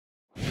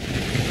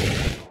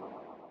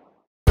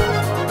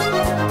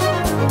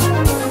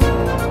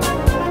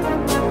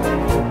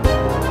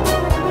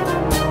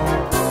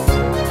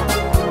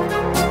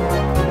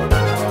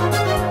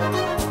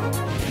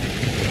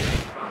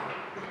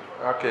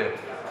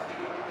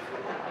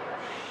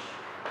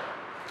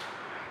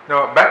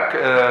No, back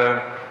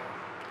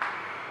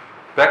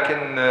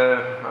in,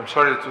 I'm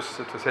sorry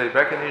to say,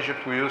 back in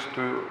Egypt we used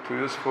to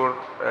use for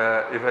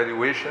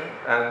evaluation,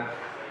 and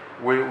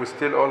we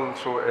still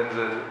also in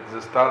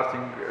the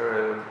starting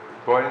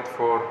point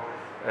for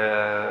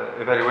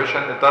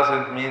evaluation. It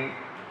doesn't mean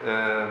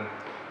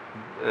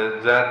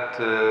that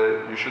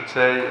you should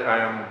say I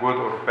am good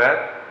or bad,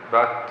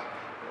 but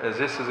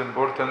this is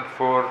important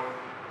for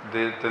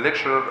the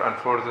lecturer and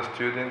for the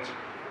students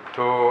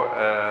to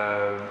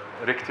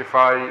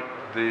rectify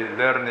the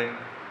learning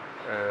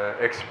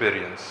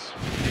experience.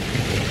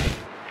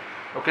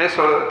 Okay,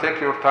 so take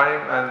your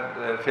time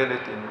and fill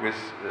it in with.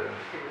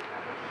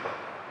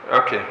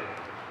 Okay.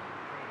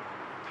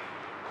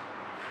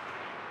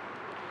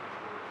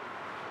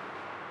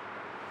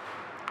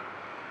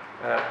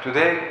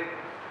 Today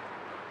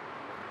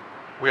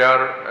we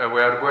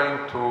are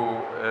going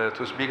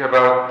to speak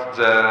about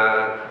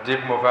the deep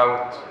move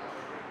out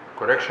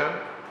correction,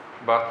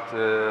 but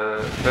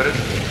first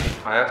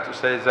I have to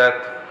say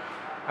that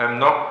I'm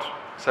not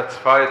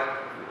satisfied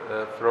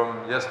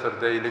from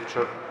yesterday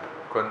lecture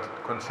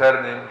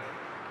concerning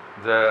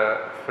the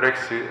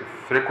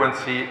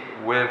frequency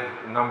wave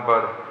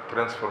number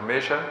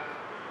transformation,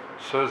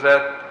 so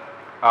that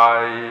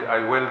I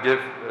will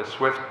give a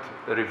swift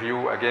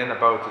review again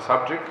about the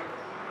subject,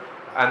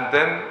 and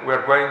then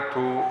we're going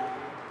to,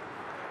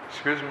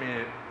 excuse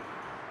me,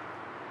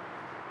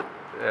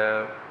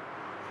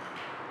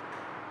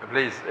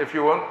 please, if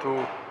you want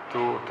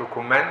to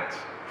comment,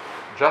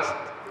 just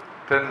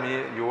tell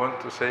me you want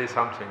to say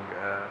something.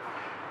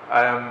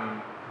 I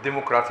am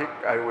democratic.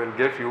 I will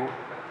give you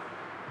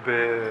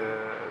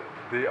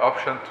the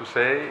option to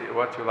say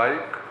what you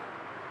like,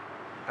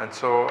 and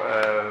so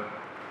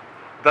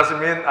doesn't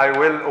mean I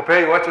will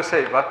obey what you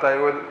say, but I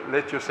will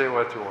let you say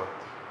what you want.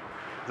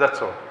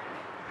 That's all.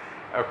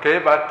 Okay,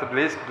 but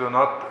please do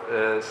not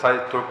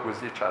side talk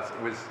with each other.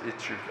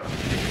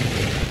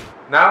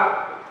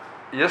 Now,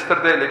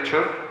 yesterday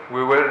lecture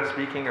we were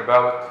speaking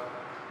about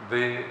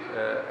the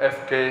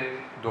FK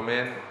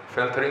domain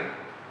filtering.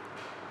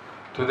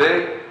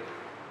 Today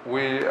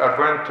we are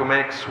going to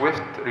make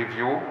swift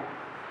review,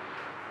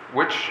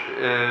 which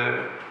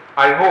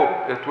I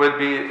hope it would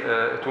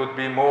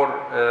be more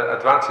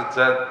advanced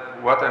than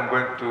what I'm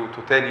going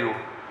to tell you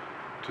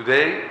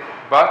today,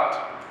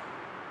 but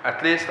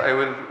at least I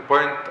will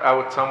point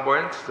out some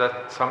points,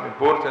 some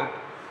important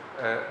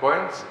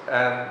points,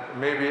 and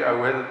maybe I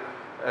will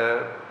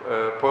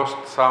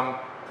post some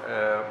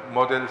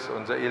models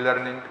on the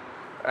e-learning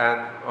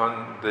and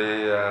on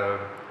the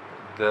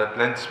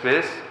blend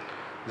space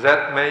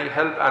that may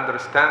help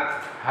understand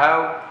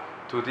how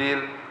to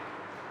deal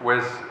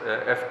with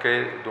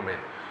FK domain.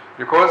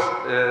 Because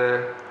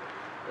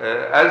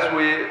as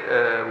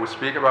we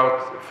speak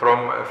about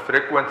from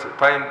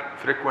time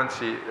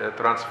frequency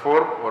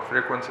transform or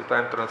frequency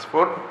time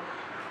transform,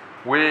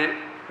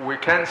 we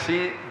can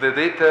see the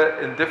data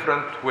in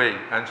different way,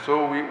 and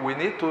so we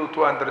need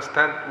to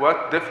understand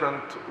what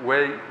different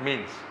way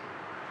means.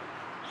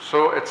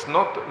 So it's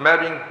not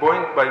mapping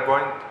point by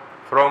point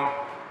from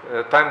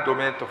time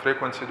domain to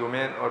frequency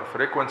domain, or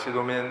frequency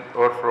domain,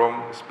 or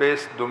from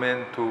space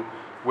domain to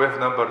wave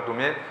number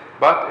domain,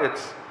 but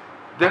it's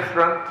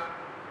different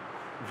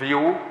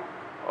view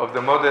of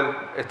the model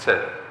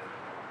itself.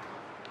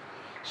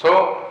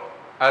 So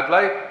I'd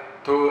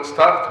like to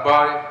start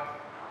by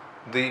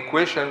the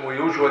equation we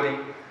usually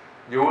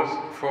use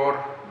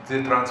for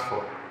the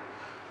transform.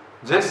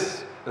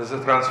 This is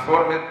the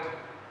transformed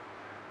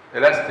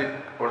elastic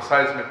or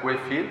seismic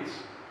wave fields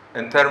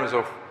in terms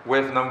of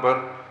wave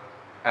number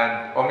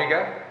and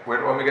omega,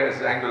 where omega is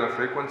the angular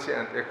frequency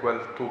and equal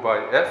to pi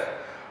f.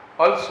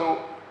 Also,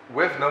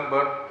 wave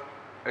number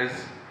is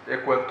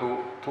equal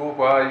to 2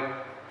 pi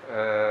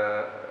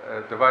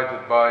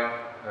divided by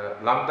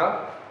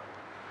lambda.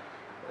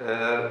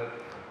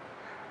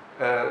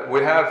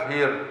 We have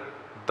here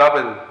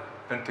double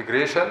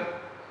integration.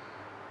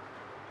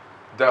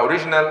 The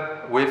original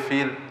wave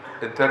field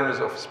in terms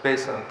of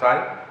space and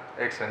time,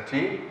 x and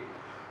t,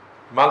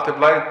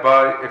 multiplied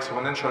by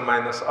exponential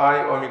minus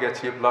I omega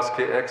t plus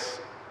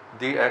kx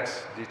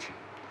dx dt,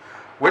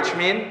 which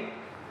mean,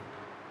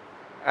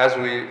 as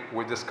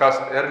we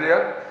discussed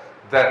earlier,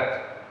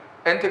 that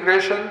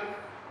integration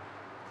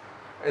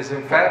is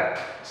in fact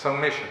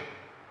summation.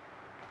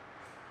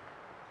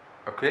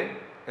 Okay?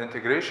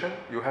 Integration,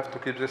 you have to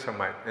keep this in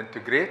mind.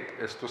 Integrate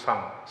is to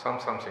sum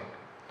something.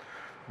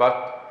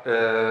 But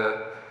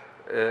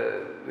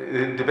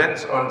it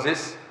depends on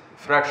this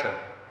fraction,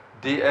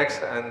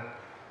 dx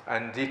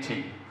and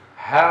dt.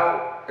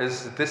 How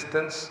is the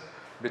distance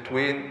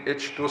between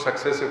each two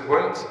successive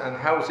points, and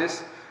how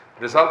this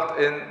result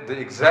in the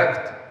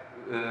exact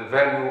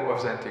value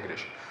of the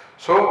integration.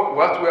 So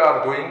what we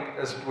are doing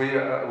is we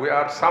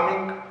are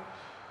summing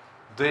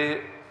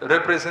the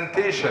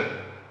representation,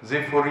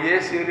 the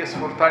Fourier series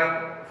for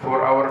time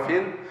for our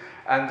field,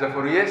 and the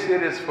Fourier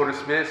series for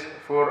space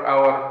for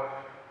our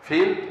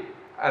field,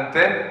 and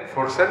then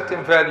for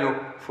certain value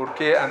for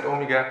k and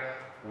omega,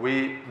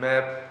 we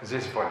map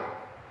this volume.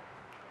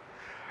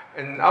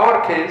 In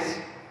our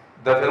case,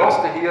 the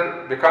velocity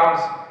here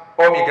becomes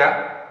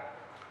omega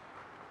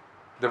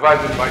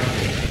divided by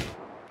k.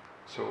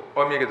 So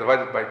omega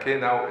divided by k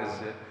now is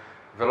the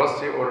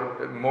velocity,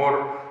 or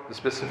more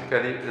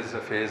specifically is the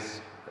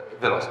phase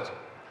velocity.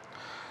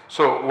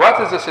 So what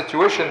is the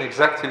situation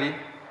exactly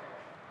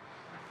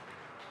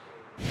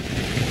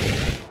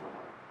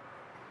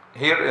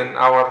here in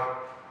our,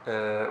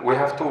 we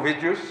have two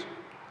videos,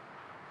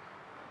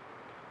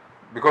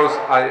 because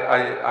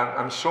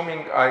I'm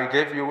assuming I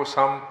gave you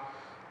some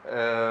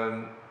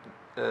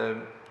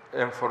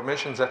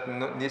information that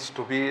needs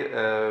to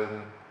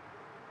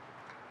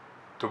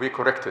be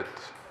corrected.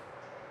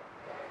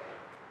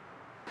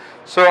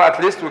 So at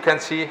least we can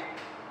see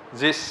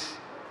this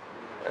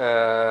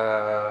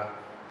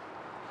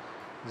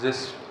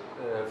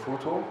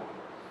photo.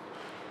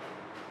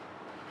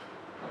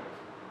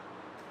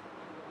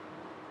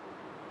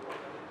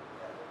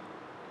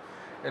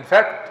 In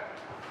fact,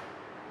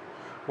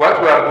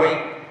 what we are doing,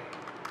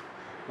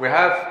 we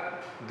have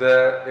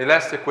the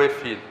elastic wave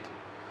field.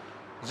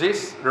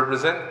 This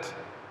represents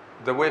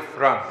the wave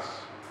fronts,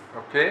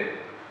 okay?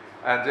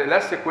 And the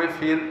elastic wave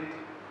field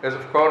is,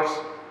 of course,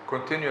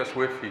 continuous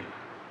wave field,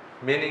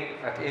 meaning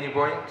at any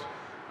point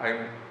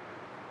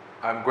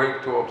I'm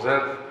going to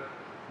observe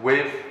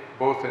wave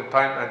both in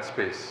time and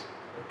space,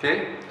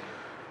 okay?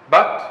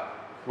 But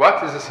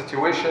what is the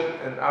situation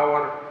in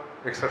our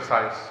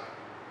exercise?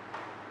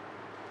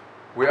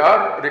 We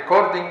are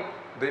recording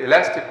the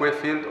elastic wave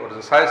field or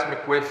the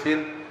seismic wave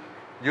field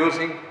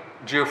using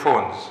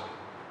geophones,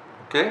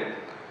 okay?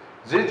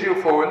 These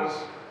geophones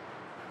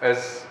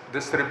is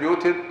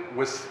distributed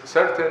with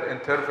certain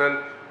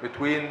interval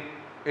between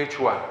each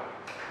one.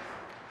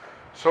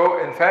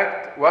 So in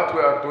fact, what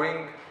we are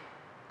doing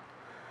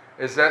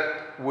is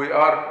that we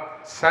are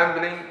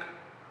sampling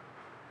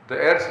the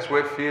Earth's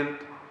wave field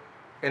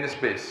in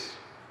space.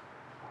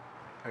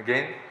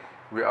 Again,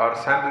 we are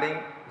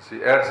sampling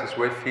the Earth's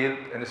wave field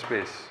in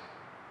space.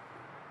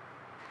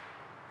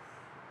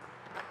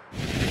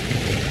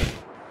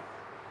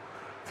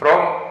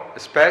 From a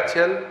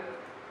spatial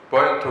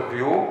point of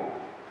view,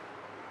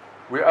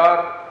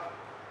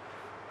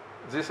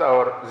 these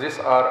are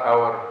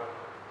our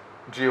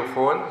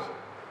geophones.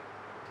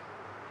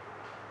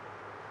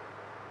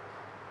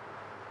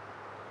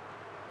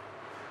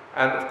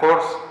 And of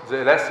course,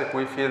 the elastic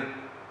wave field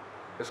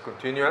is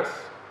continuous.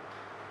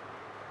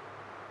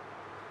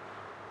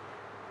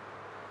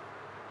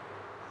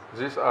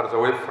 These are the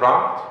wave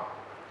front.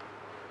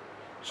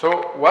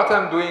 So what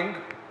I'm doing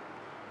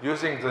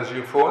using the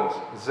geophones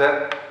is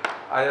that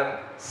I am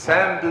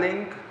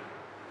sampling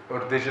or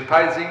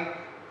digitizing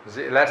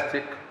the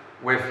elastic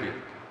wave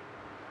field.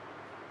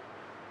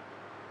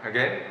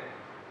 Again,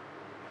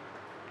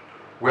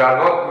 we are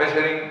not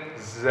measuring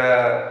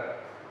the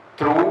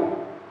true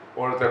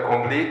or the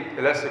complete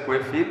elastic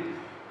wave field.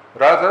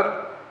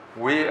 Rather,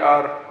 we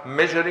are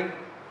measuring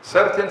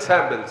certain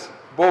samples,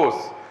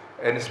 both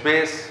in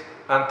space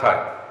and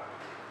time.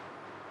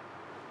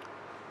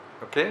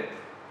 Okay?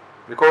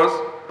 Because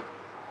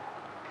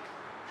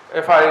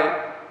if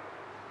I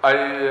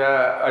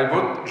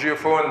put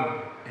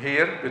geophone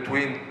here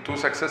between two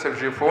successive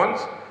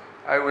geophones,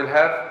 I will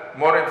have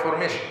more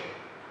information,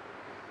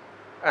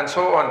 and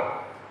so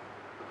on.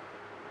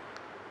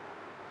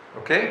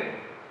 Okay?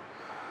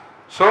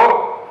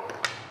 So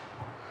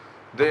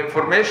the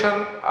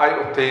information I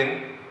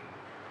obtain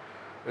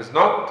is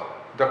not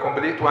the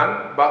complete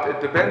one, but it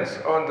depends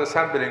on the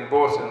sampling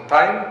both in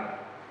time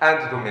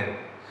and domain,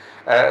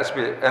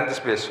 and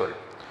space, sorry.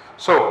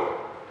 So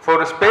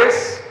for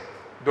space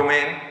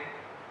domain,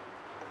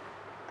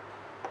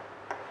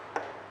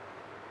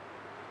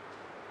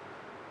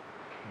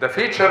 the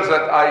features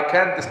that I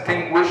can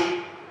distinguish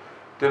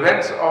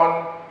depends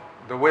on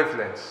the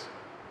wavelengths,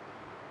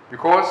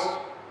 because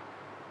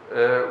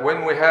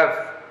when we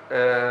have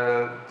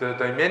the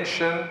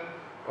dimension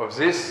of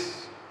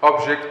this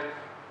object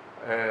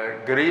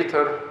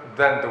greater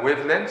than the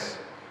wavelengths,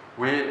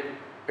 we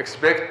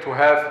expect to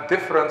have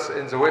difference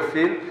in the wave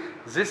field.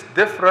 This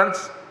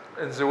difference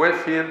in the wave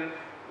field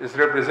is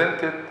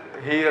represented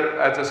here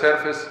at the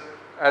surface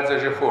at the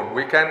geophone.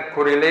 We can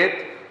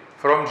correlate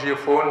from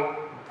geophone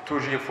to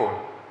geophone.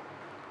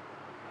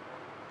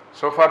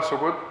 So far, so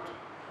good?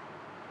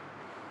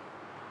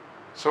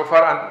 So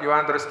far, you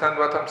understand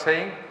what I'm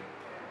saying?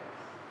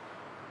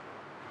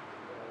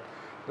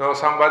 No,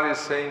 somebody is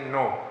saying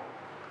no.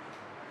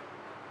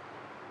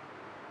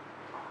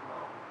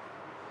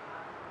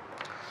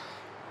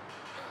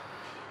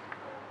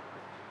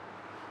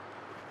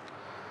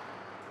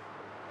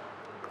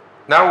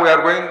 Now we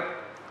are going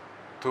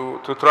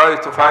to try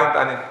to find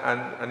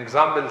an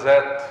example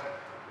that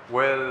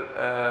will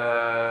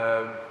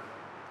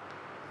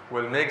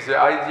make the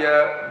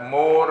idea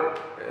more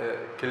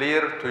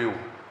clear to you.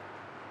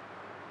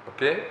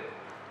 Okay?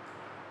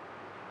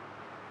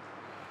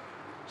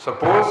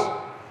 Suppose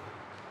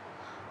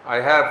I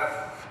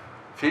have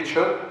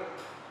feature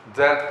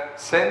that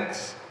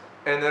sends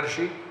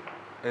energy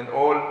in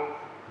all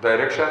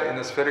direction in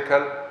a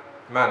spherical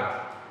manner.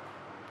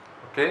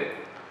 Okay?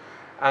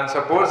 And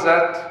suppose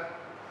that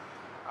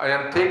I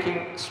am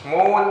taking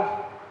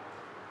small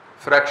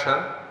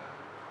fraction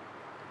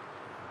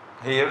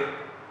here,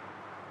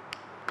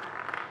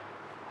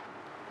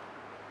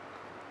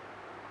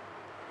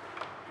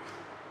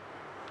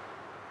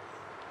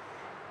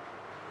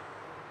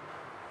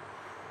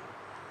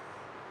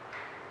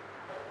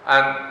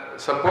 and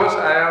suppose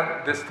I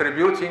am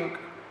distributing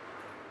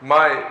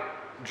my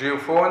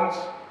geophones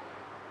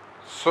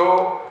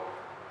so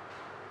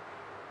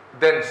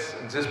dense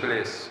in this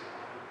place.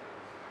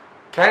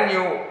 Can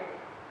you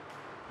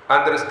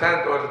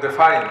understand or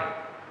define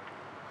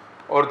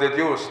or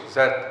deduce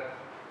that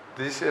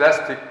this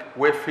elastic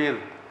wave field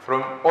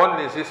from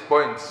only these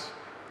points,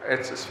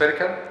 it's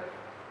spherical?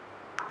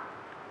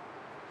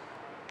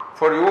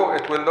 For you,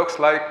 it will look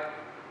like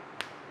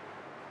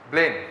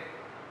plane,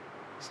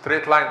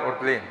 straight line or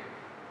plane.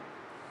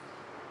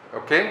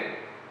 Okay?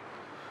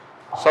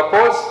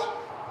 Suppose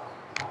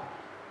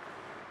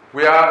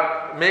we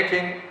are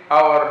making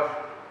our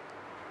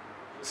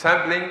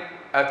sampling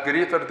at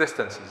greater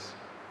distances.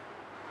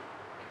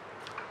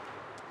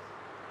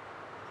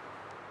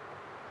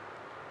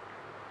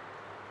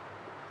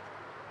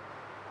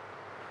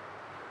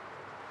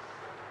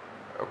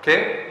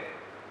 Okay?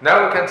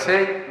 Now we can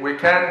say we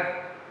can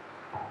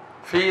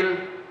feel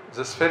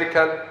the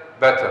spherical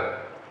pattern.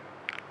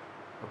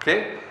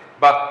 Okay?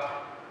 But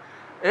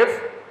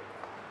if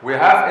we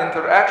have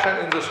interaction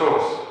in the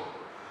source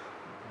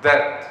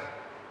that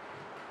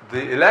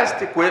the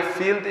elastic wave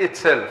field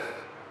itself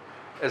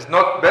is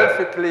not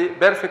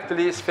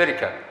perfectly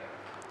spherical,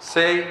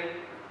 say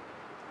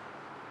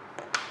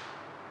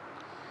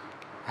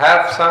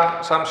have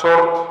some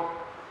sort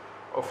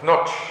of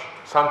notch,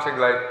 something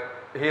like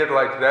here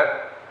like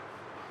that,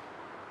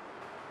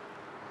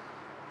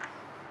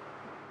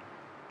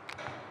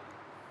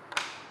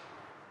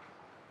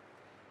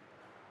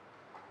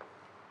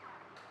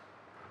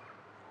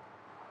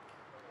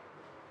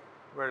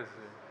 where is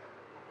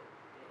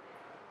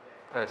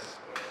the yes,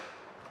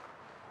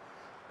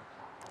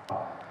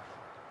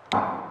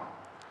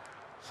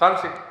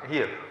 something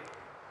here.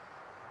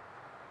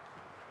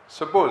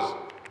 Suppose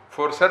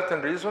for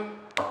certain reason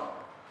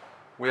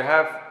we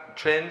have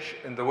change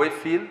in the wave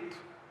field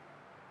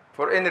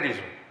for any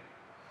reason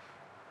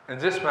in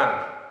this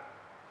manner.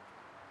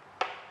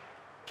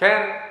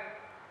 Can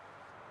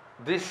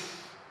this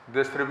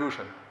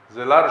distribution,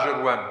 the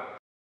larger one,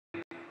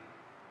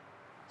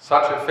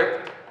 such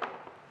effect?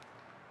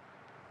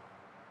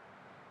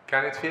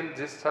 Can it feel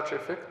this such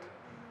effect?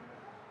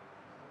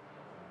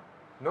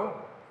 No.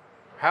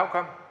 How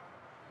come?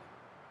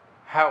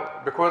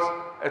 How? Because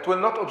it will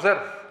not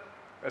observe.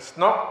 It's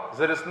not,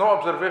 there is no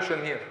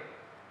observation here.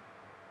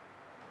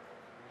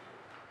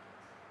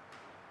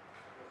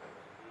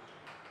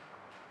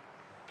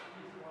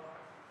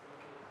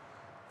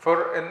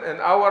 For in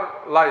our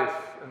life,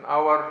 in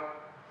our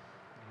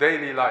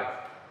daily life,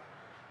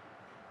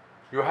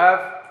 you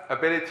have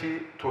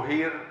ability to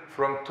hear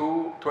from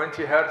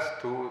 20 hertz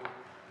to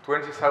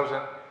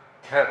 20,000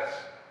 hertz.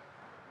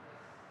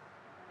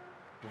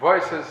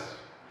 Voices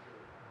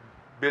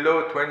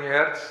below 20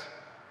 hertz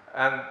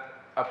and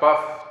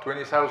above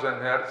 20,000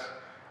 hertz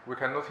we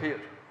cannot hear.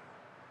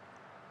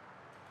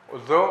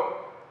 Although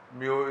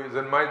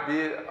there might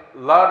be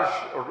large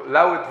or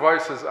loud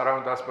voices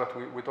around us, but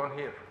we don't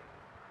hear.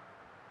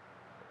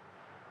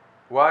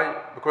 Why?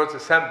 Because the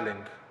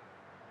sampling.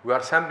 We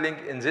are sampling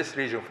in this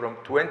region from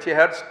 20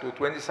 hertz to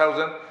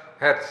 20,000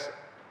 hertz.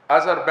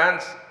 Other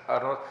bands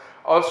are not.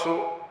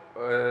 Also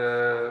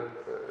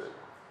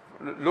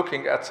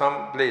looking at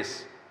some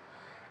place.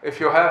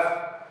 If you have,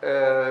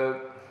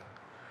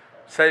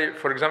 say,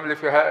 for example,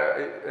 if you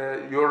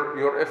have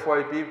your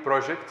FYP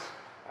project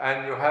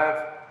and you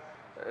have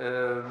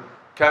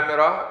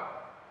camera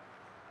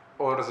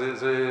or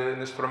the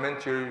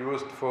instrument you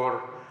used for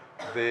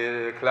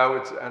the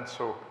clouds and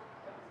so.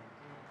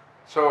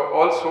 So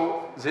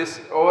also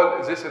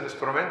all these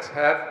instruments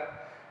have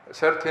a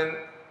certain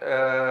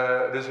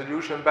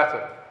resolution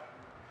pattern.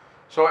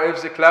 So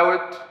if the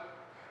cloud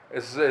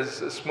is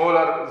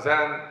smaller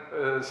than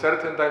a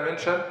certain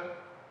dimension,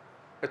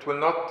 it will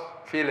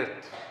not feel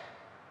it.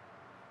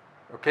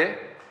 Okay?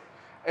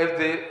 If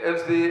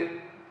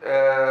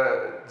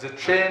the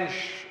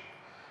change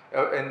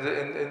in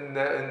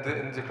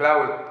the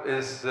cloud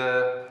is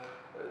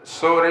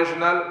so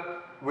regional,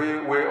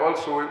 we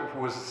also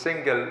with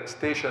single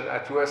station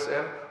at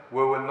USM,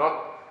 we will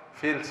not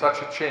feel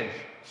such a change.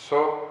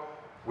 So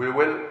we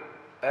will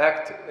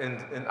act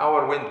in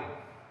our window.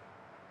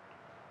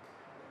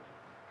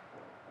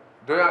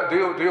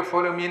 Do you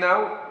follow me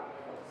now?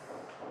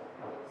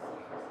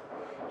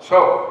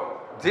 So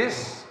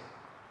this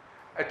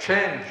a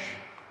change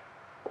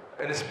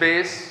in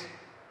space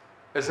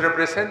is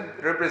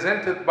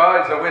represented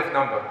by the wave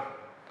number.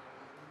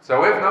 The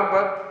wave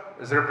number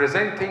is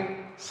representing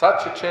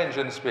such a change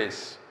in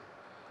space.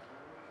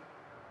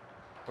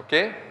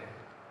 Okay?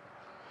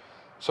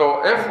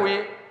 So if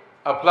we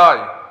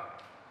apply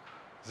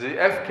the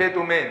FK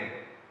domain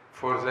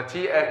for the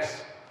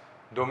TX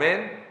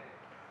domain,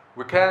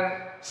 we can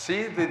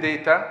see the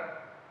data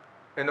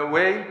in a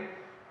way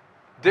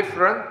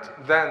different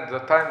than the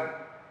time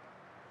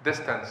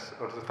distance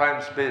or the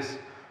time space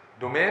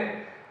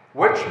domain,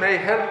 which may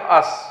help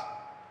us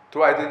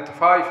to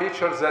identify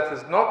features that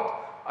is not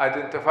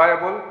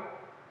identifiable.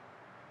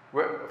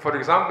 For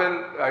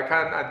example, I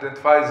can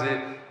identify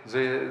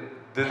the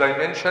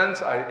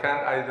dimensions, I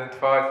can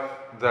identify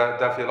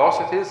the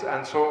velocities,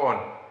 and so on.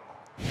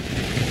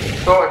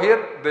 So here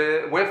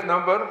the wave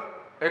number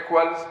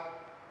equals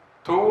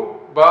 2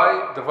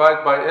 pi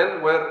divided by L,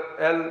 where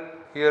L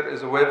here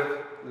is a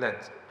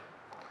wavelength.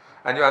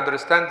 And you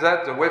understand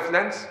that the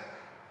wavelength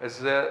is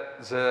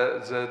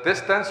the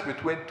distance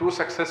between two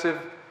successive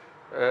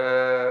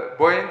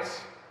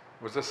points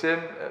with the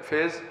same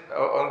phase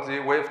on the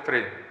wave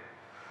train.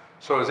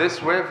 So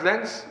this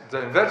wavelength,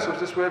 the inverse of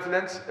this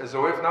wavelength is the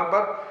wave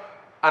number,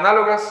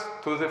 analogous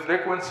to the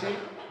frequency,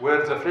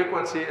 where the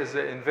frequency is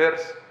the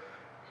inverse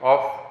of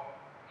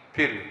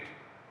period.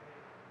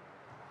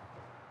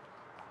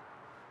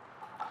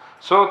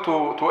 So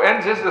to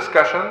end this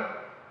discussion,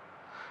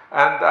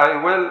 and I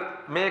will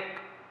make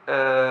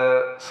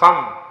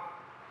some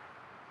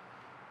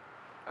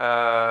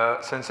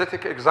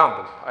synthetic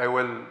example. I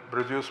will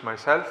produce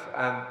myself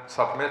and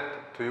submit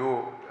to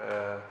you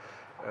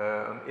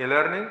on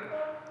e-learning.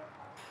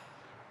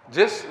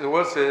 This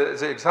was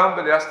the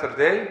example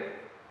yesterday.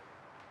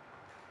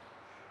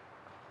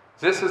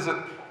 This is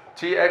a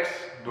TX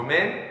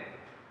domain.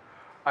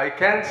 I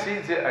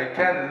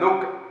can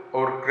look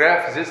or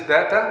graph this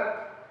data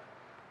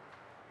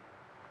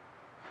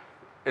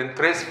in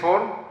trace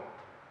form,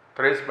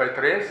 trace by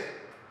trace,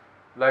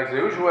 like the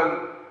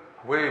usual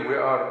way we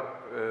are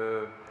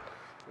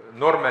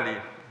normally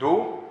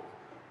do.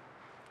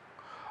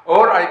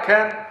 Or I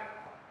can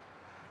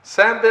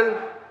sample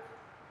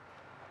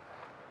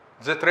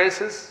the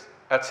traces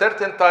at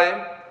certain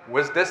time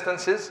with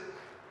distances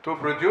to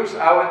produce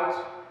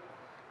out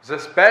the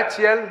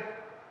spatial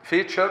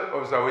feature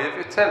of the wave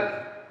itself.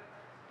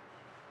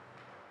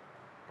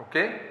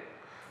 Okay?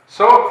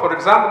 So, for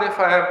example, if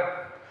I am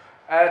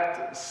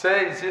at,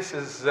 say, this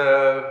is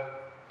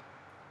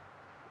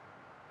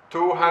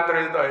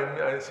 200,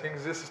 I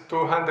think this is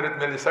 200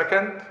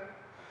 millisecond.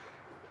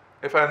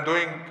 If I'm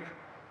doing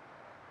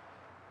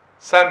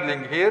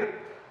sampling here,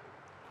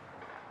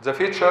 the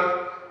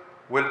feature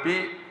will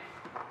be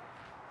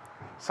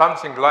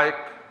something like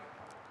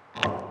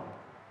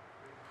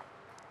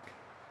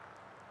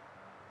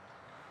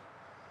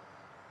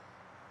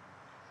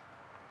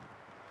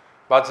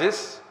but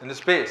this in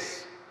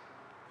space,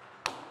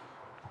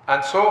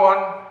 and so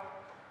on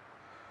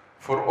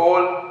for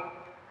all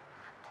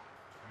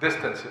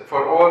distances,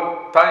 for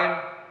all time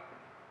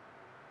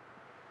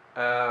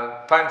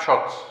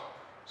shots.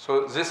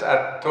 So this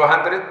at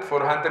 200,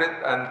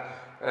 400,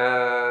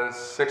 and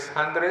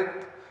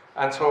 600,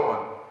 and so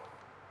on.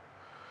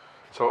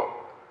 So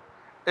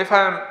if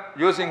I'm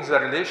using the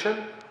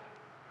relation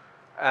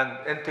and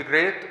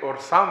integrate or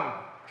sum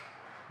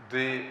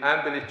the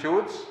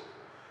amplitudes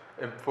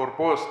for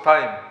both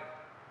time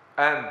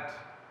and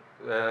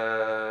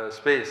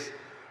space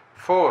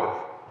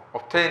for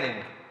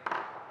obtaining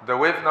the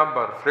wave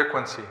number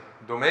frequency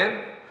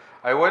domain,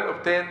 I will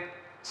obtain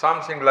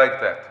something like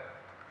that.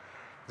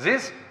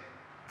 This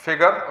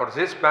figure or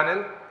this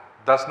panel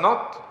does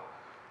not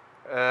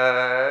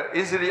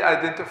easily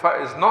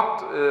identify, is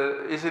not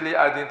easily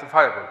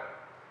identifiable.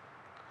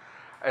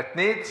 It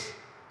needs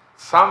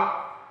some,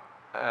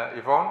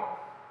 Yvonne,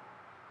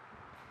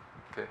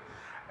 okay.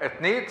 It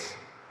needs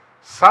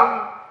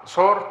some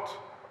sort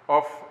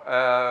of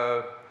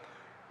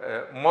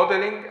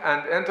modeling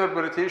and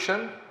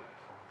interpretation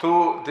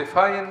to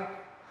define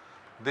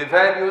the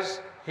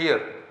values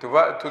here,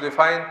 to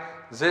define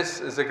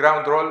this is the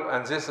ground roll,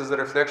 and this is the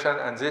reflection,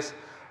 and this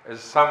is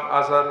some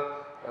other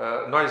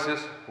noises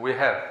we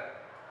have.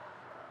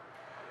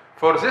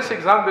 For this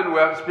example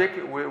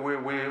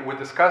we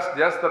discussed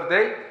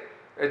yesterday,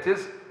 it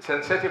is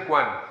synthetic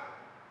one.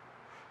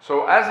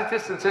 So as it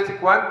is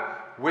synthetic one,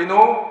 we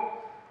know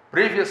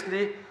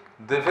previously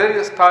the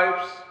various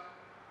types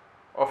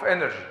of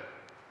energy.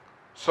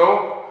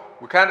 So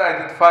we can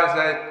identify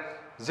that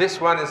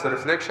this one is the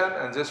reflection,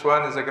 and this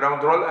one is the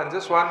ground roll, and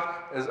this one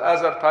is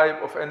other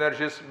type of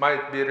energies,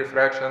 might be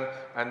refraction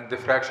and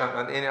diffraction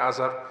and any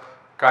other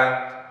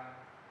kind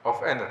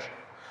of energy.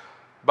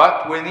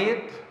 But we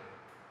need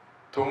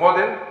to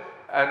model,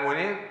 and we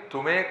need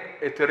to make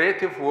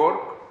iterative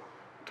work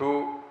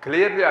to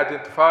clearly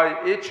identify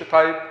each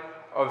type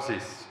of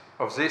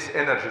these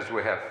energies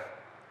we have.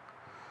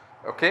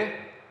 Okay?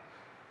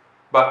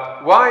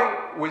 But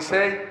why we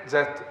say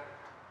that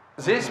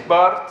this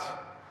part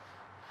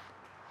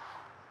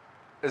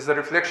is the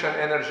reflection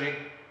energy?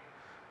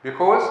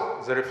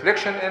 Because the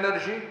reflection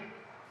energy,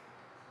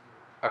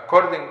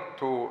 according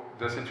to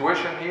the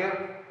situation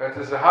here, it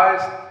is the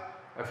highest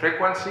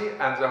frequency,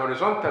 and the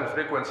horizontal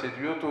frequency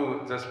due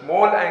to the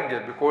small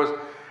angle, because,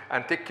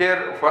 and take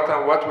care of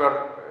what we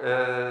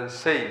are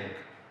saying,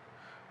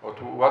 or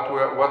to what we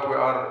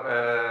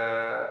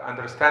are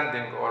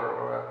understanding,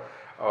 or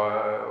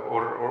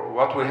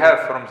what we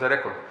have from the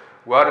record.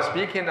 We are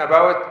speaking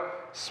about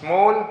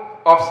small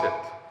offset.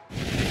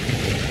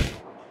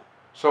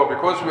 So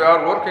because we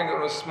are working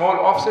on a small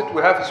offset,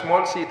 we have a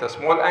small theta,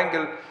 small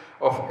angle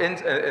of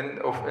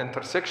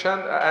intersection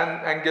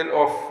and angle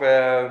of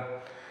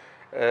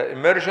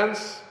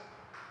emergence.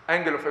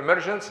 Angle of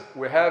emergence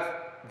we have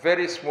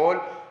very small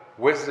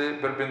with the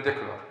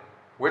perpendicular,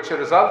 which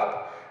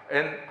result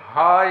in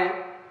high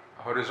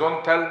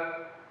horizontal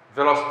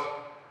velocity.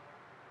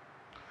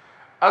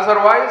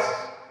 Otherwise,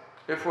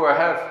 if we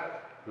have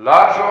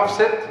large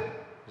offset,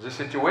 the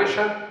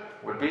situation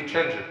will be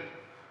changed,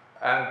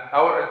 and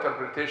our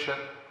interpretation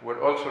will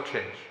also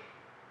change.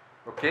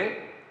 Okay?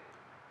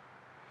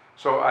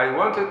 So I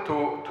wanted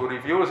to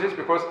review this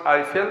because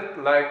I felt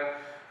like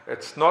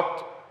it's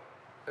not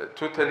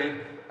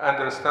totally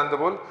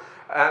understandable,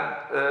 and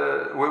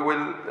we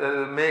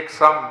will make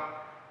some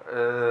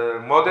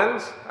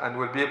models and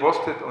will be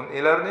posted on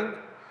e-learning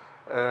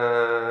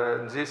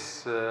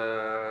this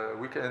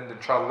weekend,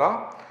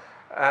 inshallah.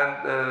 And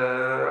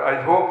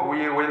I hope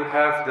we will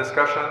have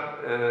discussion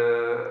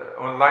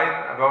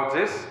online about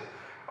this.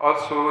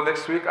 Also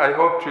next week, I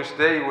hope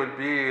Tuesday will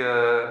be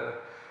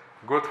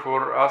good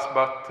for us,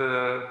 but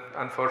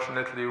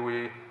unfortunately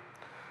we,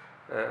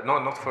 no,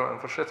 not for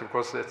unfortunately,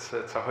 because it's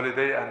a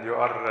holiday and you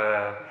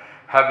are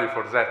happy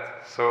for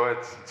that, so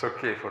it's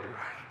okay for you.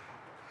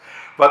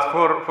 But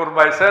for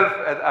myself,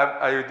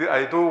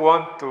 I do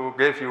want to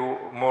give you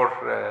more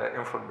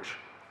information.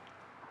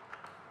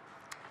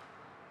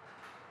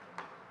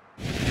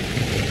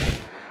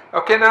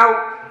 Okay,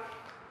 now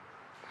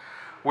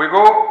we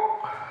go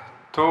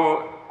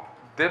to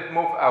dip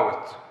move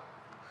out.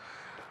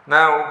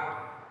 Now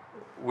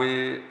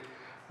we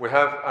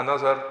have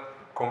another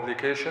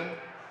complication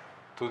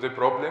to the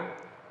problem.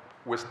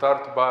 We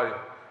start by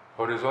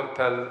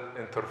horizontal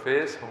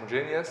interface,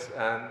 homogeneous,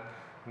 and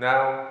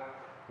now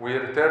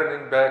we're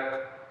returning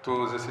back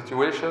to the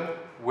situation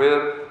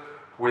where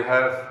we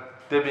have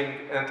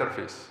dipping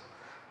interface.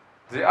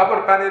 The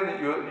upper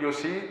panel you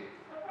see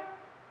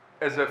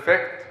is the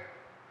effect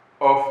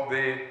of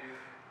the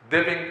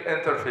dipping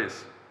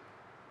interface.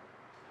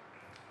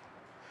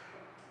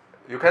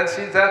 You can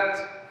see that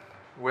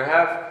we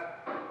have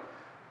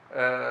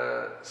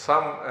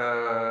some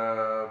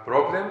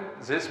problem.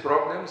 These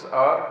problems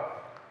are,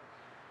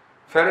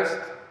 first,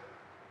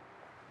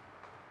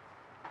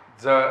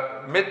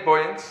 the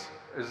midpoints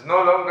is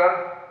no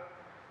longer,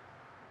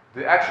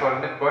 the actual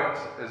midpoint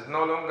is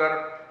no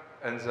longer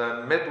in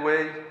the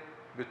midway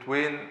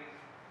between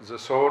the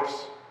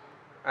source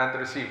and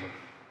receiver.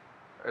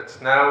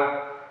 It's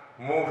now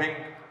moving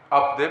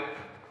up dip,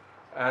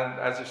 and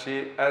as you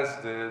see, as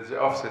the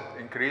offset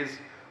increase,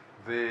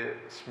 the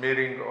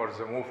smearing or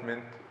the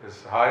movement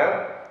is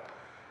higher.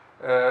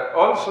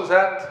 Also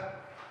that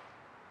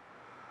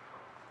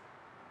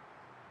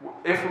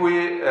if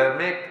we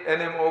make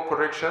NMO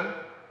correction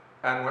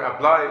and we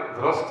apply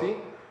velocity,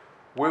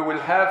 we will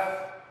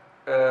have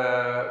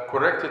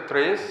corrected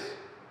trace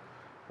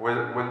with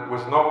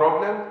no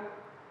problem,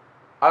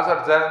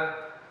 other than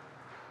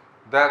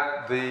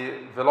that the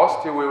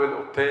velocity we will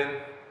obtain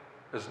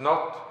is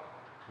not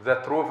the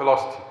true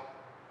velocity.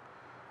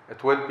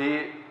 It will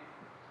be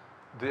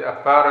the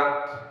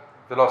apparent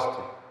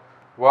velocity.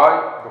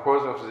 Why?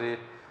 Because of the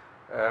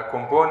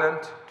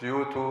component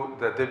due to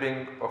the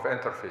dipping of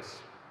interface.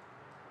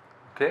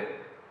 Okay?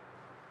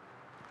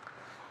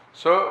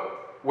 So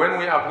when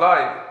we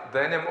apply the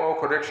NMO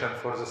correction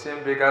for the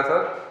same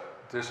begather,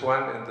 this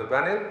one in the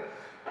panel,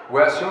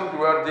 we assumed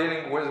we are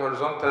dealing with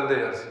horizontal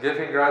layers,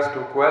 giving rise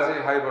to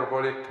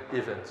quasi-hyperbolic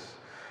events.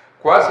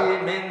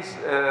 Quasi means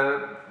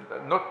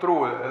not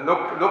true,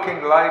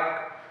 looking like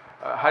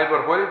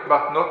hyperbolic,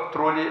 but not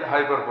truly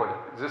hyperbolic.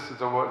 This is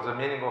the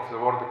meaning of the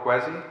word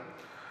quasi.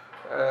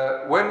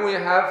 When we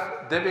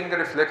have dipping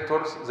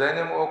reflectors, the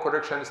NMO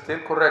correction still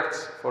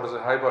corrects for the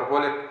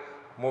hyperbolic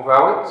move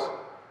out,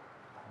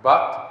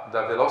 but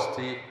the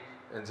velocity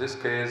in this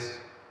case,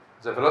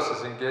 the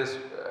velocity in case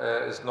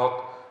is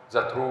not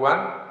the true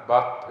one,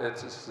 but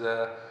it is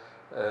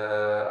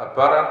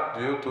apparent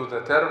due to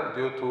the term,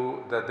 due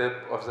to the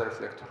dip of the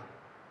reflector.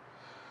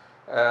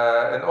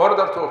 In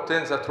order to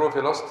obtain the true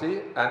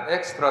velocity, an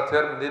extra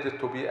term needed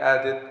to be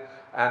added,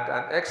 and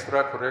an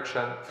extra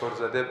correction for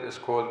the dip is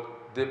called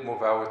dip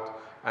move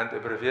out and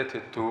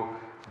abbreviated to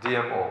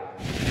DMO.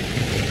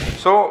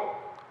 So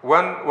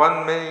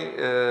one may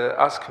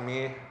ask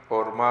me,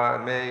 or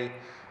may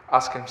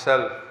ask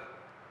himself,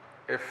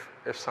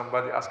 if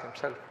somebody asks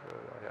himself,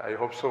 I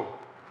hope so.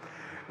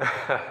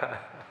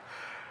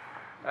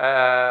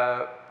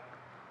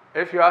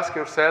 If you ask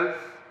yourself,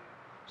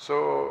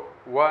 so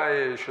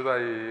why should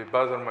I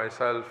bother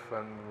myself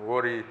and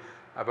worry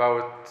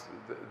about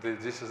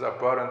this is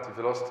apparent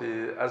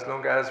velocity, as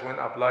long as when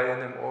apply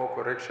NMO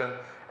correction,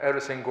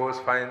 everything goes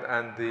fine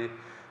and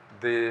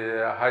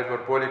the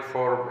hyperbolic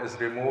form is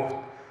removed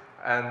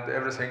and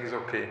everything is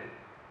okay.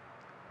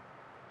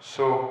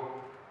 So,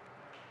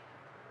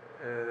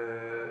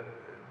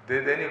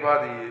 did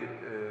anybody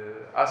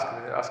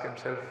ask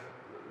himself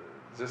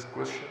this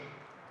question?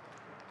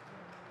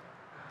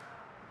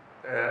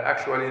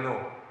 Actually, no.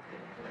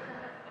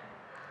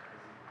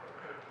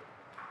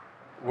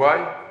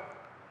 Why?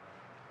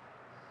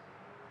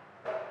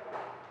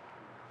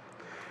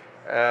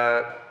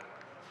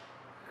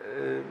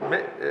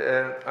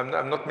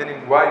 I'm not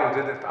meaning why you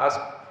didn't ask,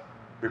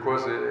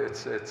 because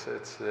it's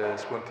a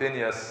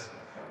spontaneous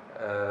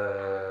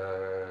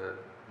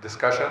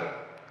discussion.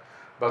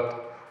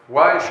 But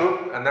why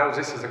should, and now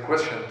this is a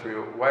question to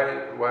you,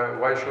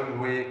 why should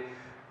we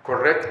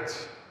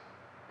correct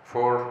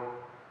for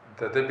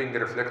the dipping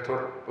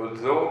reflector,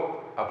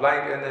 although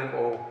applying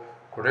NMO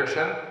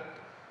correction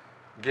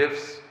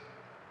gives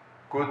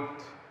good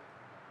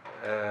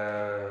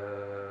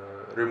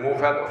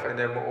removal of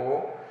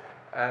NMO,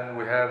 and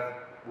we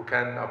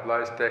can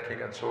apply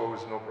stacking and so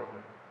with no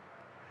problem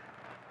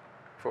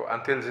for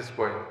until this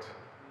point.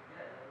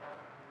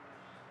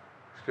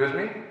 Excuse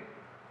me?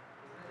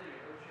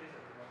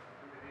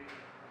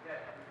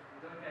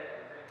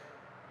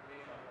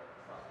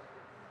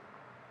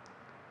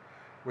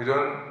 We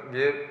don't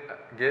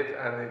get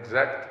an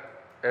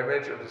exact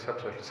image of the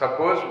subsurface.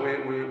 Suppose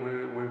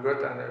we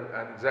got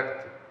an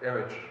exact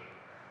image.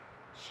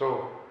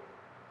 So,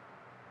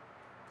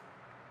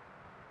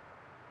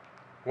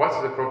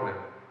 what's the problem?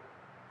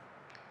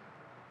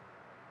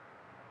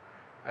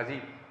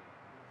 Adib,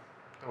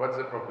 what's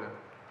the problem?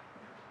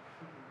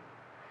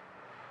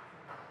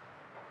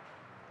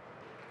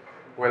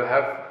 We'll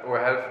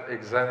have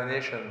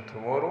examination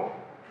tomorrow.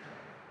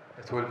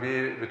 It will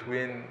be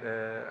between,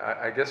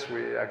 I guess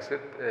we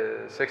accept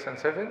 6 and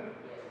 7.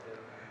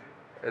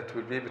 It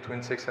will be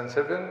between 6 and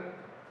 7,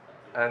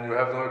 and you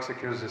have no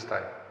excuse this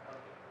time.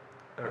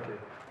 Okay.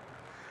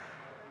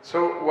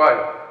 So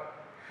why?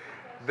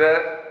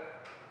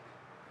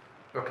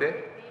 Okay.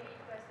 Maybe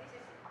because this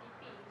is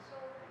DP, so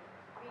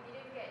we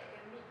didn't get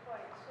the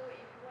midpoint. So if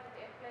you want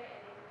to apply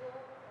an NMO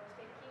or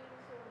stacking,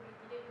 so we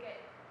didn't get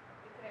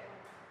the correct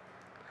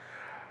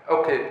one.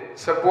 Okay,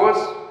 suppose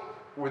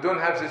we don't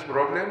have this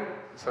problem.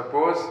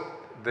 Suppose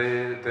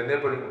the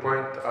neighboring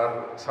points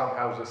are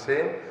somehow the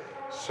same,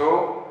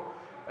 so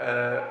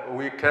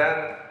we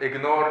can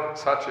ignore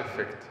such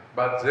effect.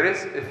 But there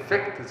is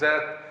effect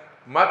that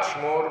much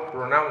more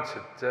pronounced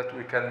that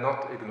we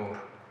cannot ignore.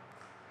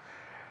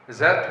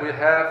 That we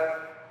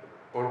are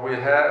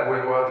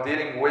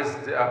dealing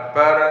with the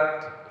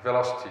apparent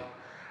velocity.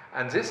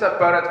 And this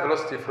apparent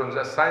velocity from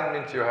the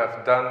assignment you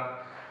have done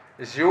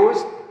is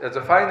used at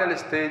the final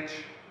stage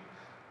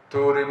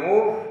to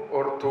remove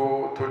or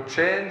to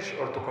change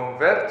or to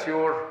convert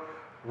your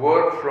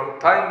work from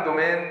time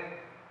domain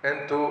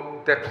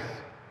into depth,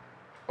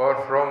 or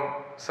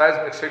from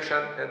seismic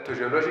section into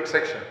geologic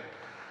section.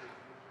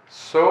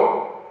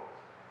 So,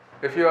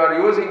 if you are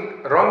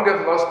using wrong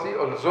velocity,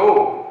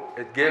 although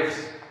it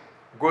gives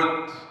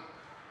good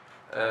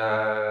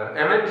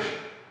image,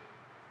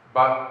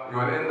 but you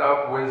will end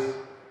up with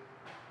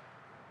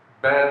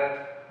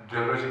bad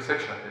geologic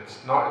section. It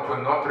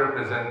will not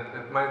represent,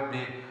 it might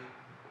be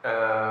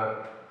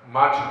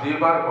much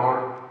deeper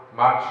or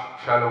much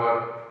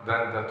shallower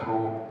than the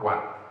true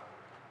one.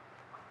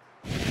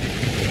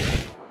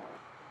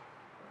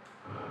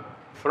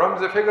 From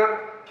the figure,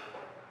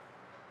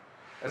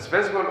 it's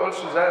visible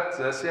also that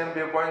the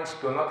CMB points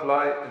do not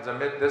lie in the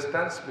mid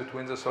distance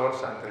between the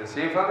source and the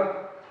receiver,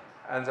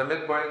 and the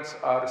midpoints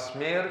are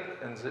smeared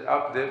in the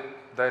up-dip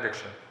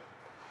direction.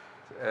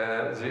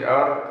 They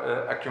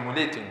are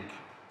accumulating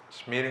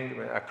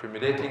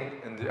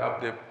in the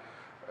up-dip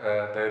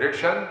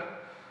direction.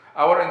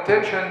 Our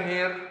intention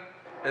here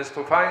is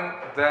to find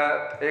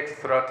that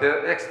extra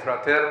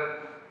term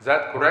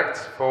that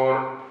corrects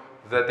for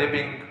the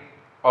dipping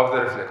of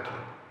the reflector.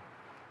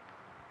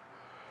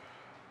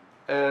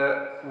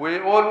 We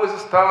always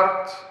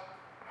start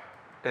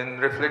in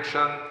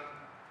reflection,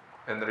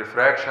 in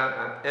refraction,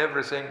 and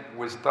everything,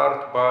 we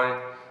start by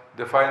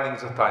defining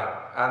the time.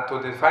 And to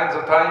define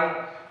the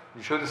time,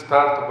 you should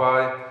start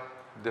by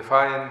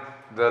defining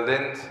the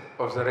length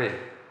of the ray.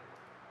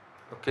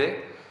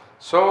 Okay?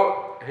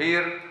 So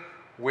here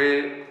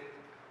we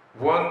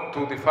want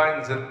to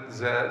define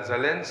the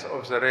length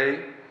of the ray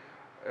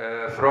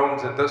from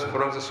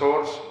the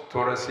source to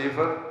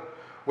receiver,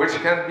 which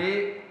can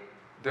be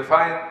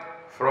defined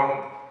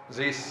from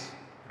this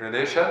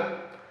relation.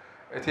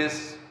 It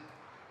is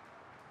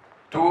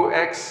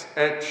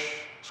 2xh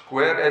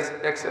square, as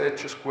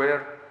xh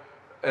square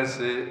as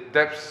the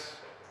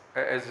depth,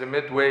 as the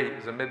midway,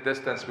 the mid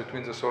distance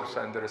between the source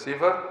and the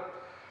receiver,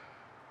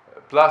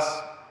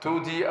 plus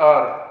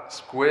 2dr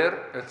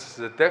square, it's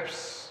the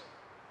depth,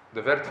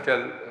 the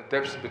vertical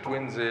depth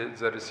between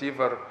the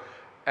receiver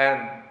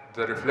and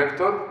the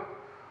reflector,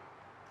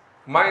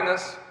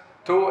 minus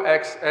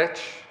 2xh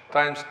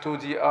times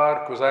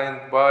 2dr cosine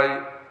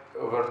pi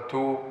over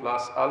 2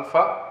 plus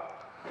alpha.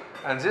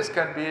 And this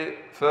can be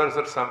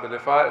further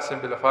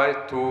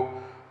simplified to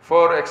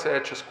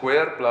 4xh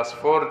square plus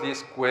 4d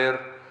square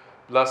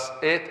plus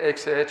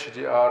 8xh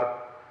dr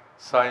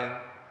sine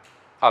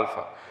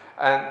alpha.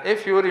 And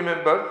if you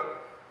remember,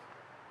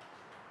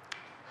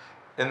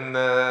 in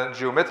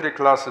geometry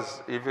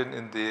classes, even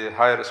in the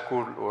higher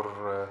school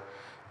or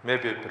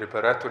maybe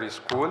preparatory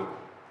school,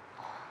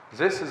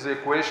 this is the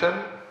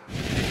equation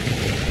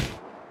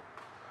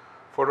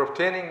for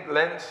obtaining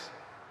length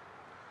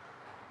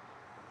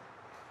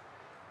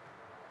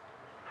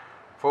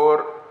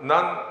for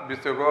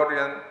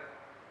non-Pythagorean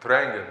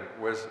triangle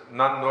with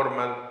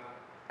non-normal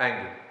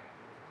angle.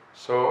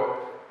 So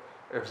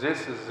if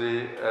this is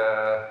the,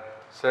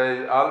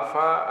 say,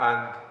 alpha,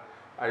 and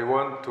I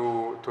want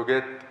to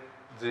get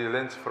the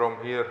length from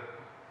here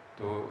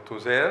to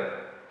there,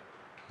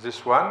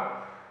 this one,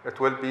 it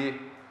will be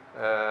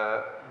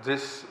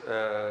this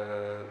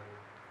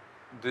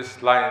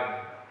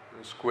line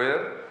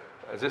square,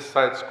 this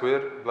side square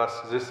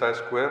plus this side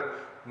square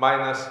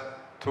minus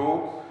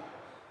 2,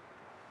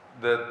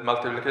 the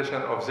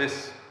multiplication of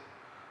this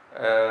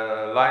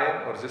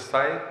line or this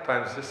side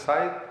times this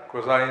side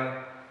cosine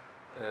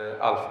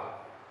alpha.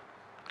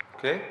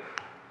 Okay?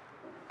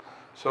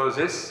 So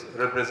this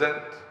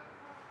represent,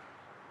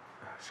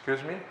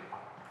 excuse me?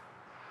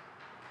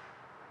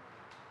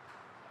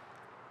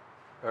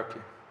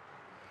 Okay.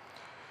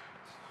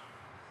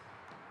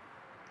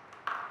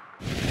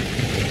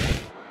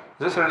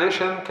 This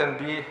relation can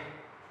be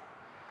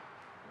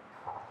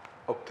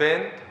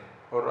obtained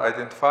or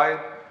identified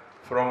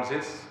from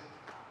this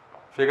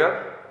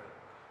figure.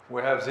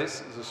 We have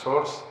this, the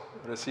source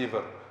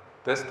receiver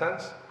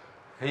distance.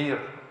 Here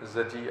is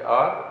the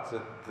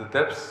dr, the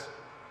depth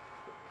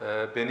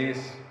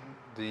beneath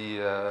the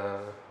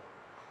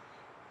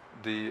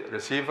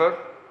receiver,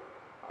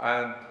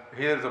 and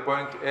here the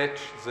point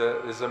H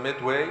is the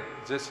midway.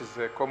 This is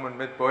the common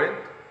midpoint.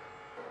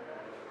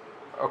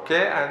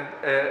 Okay, and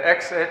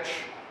XH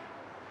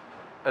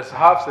is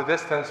half the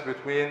distance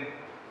between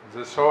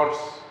the source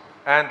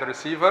and the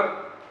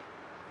receiver.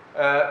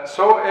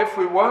 So if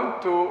we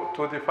want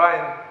to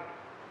define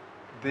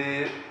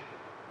the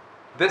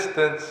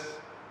distance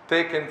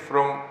taken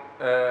from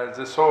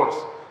the source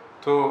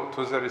to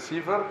the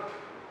receiver,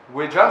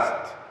 we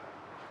just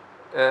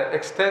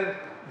extend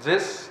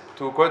this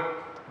to get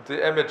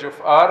the image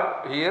of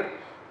R here,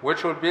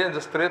 which will be in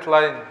the straight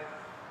line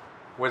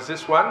with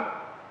this one,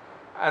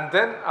 and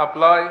then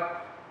apply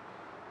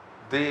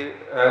the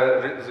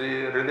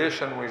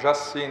relation we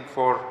just seen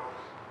for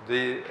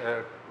the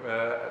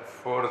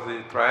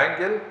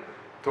triangle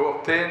to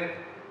obtain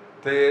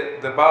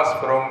the path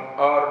from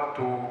R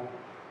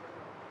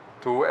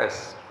to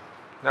S.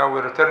 Now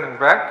we're returning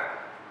back.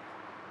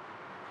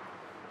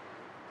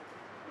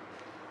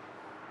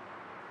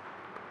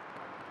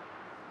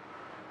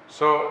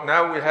 So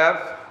now we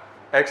have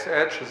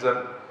XH is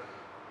the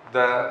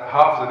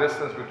half the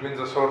distance between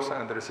the source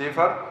and the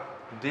receiver.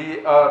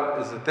 dr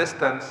is the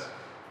distance,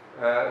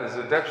 is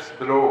the depth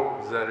below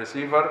the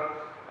receiver,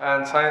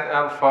 and sine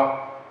alpha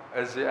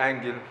is the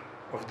angle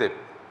of depth.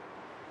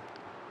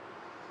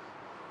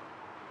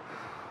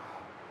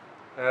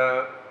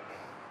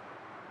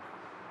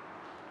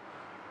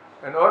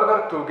 In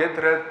order to get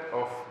rid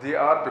of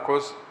dr,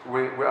 because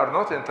we are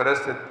not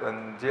interested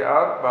in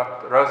dr,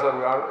 but rather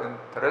we are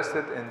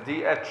interested in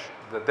dh,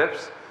 the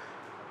depth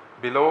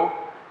below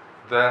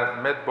the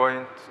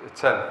midpoint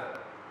itself.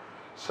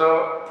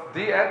 So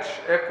dh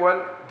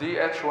equal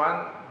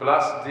dh1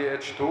 plus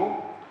dh2,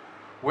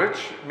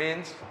 which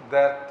means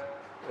that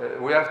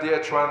we have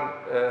dh1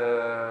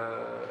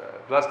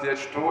 plus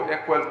dh2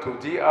 equal to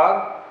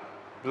dr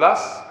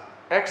plus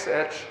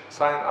xh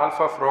sine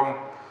alpha from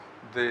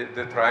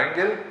the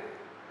triangle,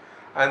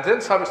 and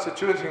then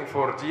substituting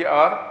for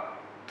dr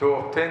to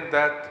obtain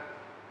that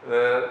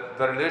the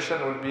relation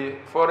will be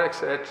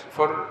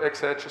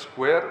 4xh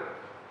square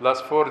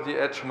plus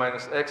 4dh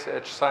minus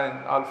xh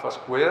sine alpha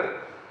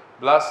square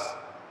plus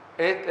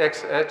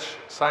 8xh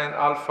sine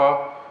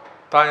alpha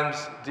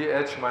times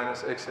dh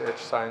minus xh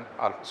sine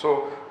alpha.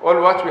 So all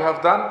what we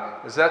have done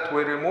is that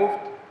we removed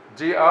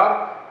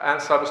dr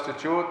and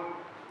substitute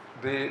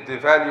the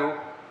value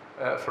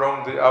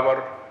from the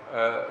upper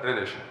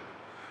relation.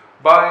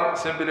 By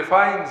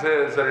simplifying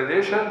the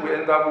relation, we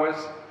end up with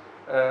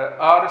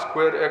r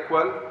square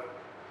equal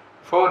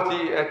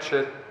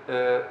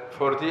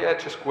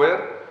 4dh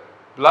square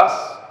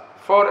plus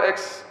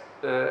 4x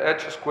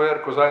h square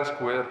cosine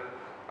square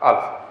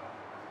alpha.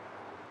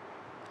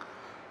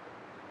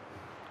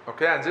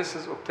 Okay, and this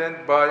is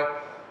obtained by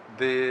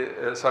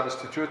the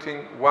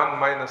substituting 1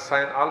 minus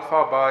sine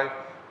alpha by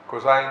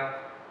cosine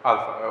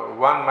alpha,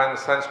 1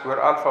 minus sine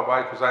square alpha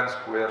by cosine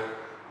square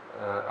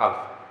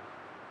alpha.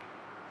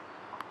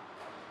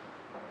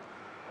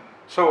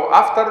 So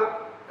after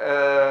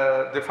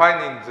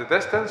defining the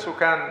distance, we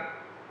can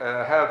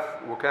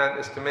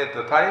estimate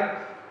the time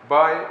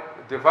by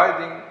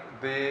dividing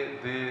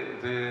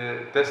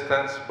the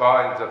distance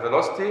by the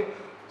velocity.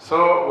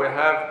 So we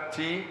have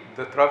t,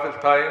 the travel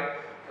time,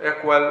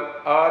 equal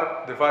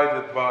r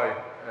divided by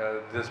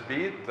the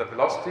speed, the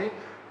velocity,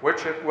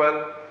 which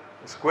equal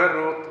square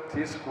root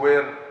t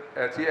square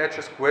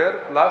th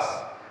square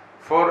plus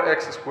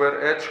 4x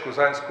square h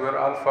cosine square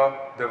alpha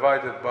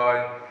divided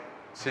by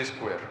c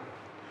square,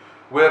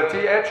 where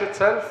th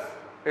itself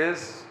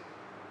is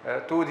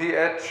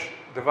 2dh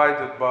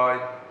divided by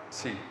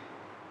c.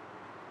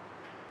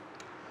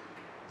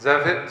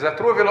 The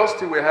true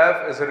velocity we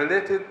have is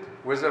related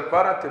with the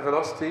apparent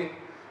velocity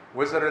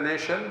with a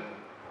relation.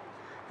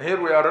 Here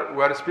we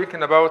are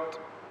speaking about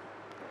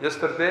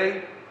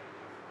yesterday,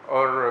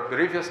 or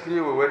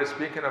previously we were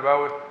speaking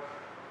about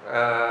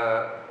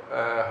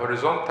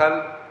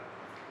horizontal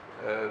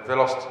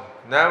velocity.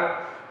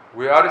 Now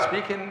we are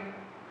speaking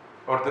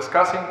or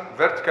discussing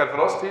vertical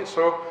velocity,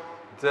 so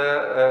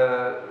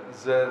the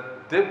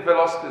dip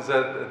velocity,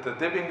 the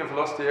dipping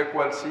velocity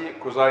equals c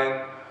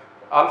cosine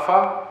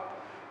alpha.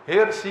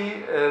 Here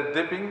c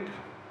dipping,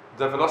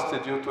 the velocity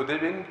due to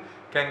dipping,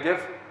 can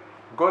give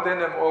good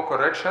NMO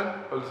correction,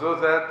 although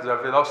that the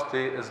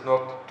velocity is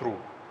not true.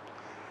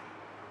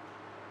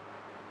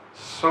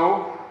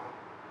 So,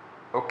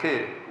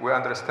 okay, we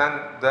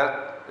understand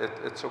that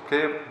it's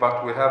okay,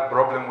 but we have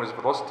problem with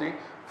velocity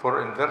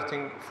for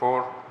inverting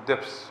for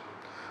dips.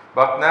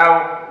 But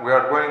now we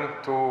are going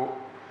to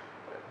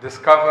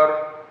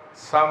discover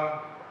some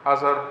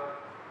other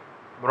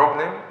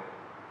problem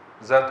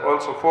that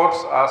also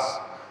force us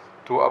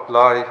to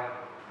apply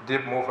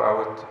dip move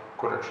out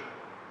correction.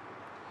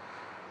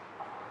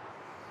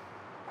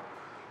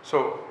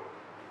 So,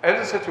 if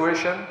the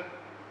situation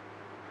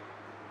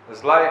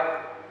is like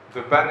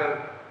the panel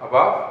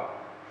above,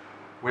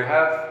 we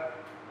have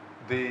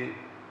the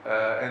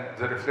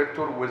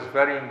reflector with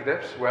varying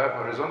depths. We have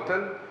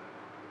horizontal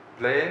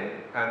plane,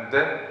 and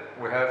then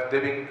we have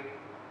dipping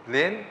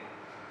plane.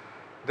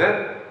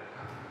 Then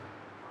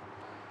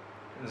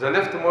the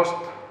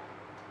leftmost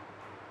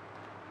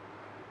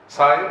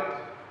side,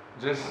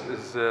 this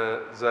is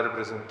the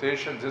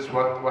representation. This is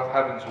what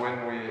happens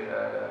when we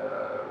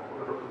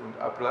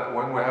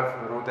have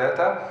raw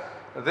data.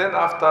 Then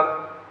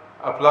after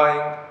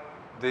applying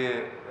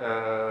the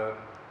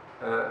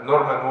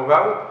normal move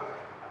out,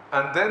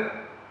 and then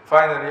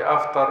finally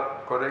after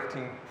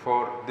correcting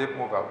for dip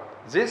move out.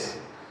 This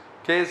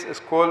case is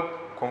called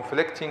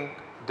conflicting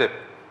dip,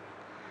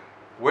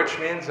 which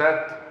means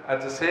that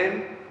at the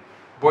same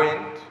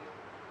point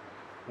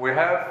we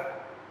have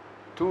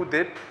two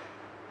dip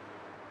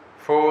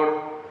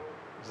for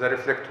the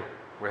reflector.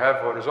 We have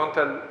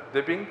horizontal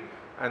dipping,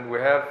 and we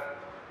have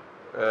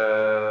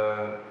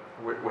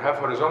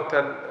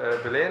horizontal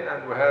plane,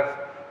 and we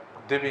have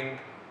dipping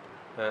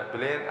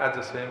plane at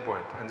the same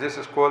point, and this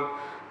is called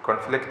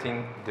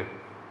conflicting dip.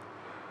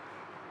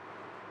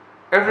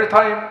 Every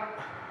time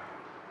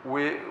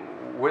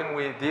when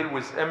we deal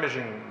with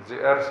imaging the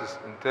Earth's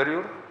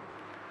interior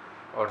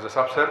or the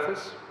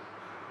subsurface,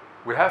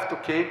 we have to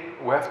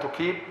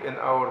keep in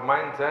our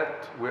mind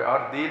that we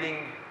are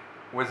dealing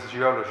with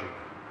geology.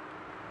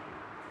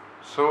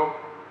 So,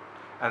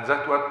 and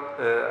that's what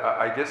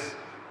I guess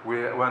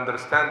we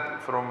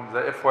understand from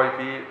the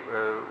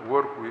FYP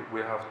work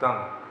we have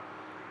done,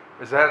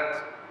 is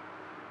that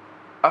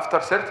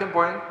after certain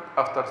point,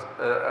 after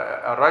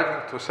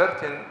arriving to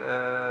certain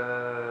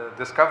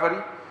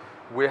discovery,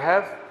 we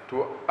have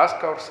to ask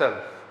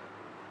ourselves,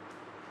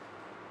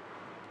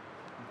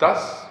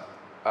 does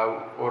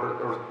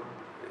or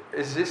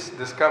is this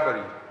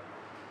discovery,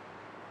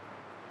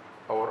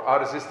 or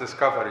are these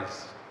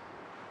discoveries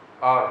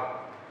are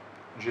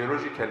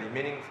geologically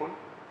meaningful?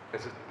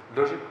 Is it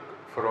logic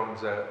from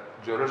the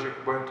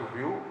geologic point of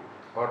view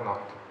or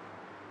not?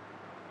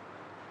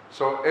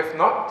 So if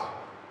not,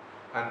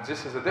 and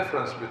this is the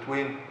difference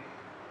between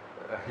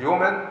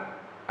human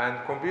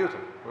and computer,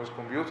 because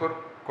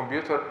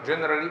computer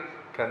generally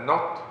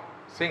cannot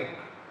think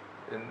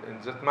in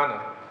that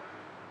manner.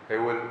 He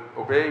will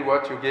obey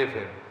what you give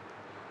him.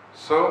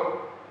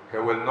 So he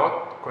will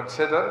not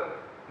consider,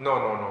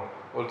 no.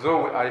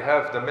 Although I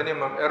have the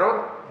minimum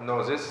error,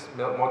 no, this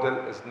model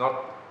is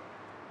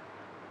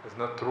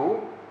not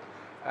true.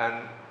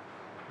 And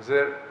is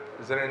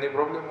there any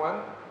problem,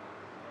 one?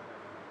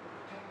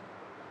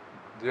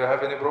 Do you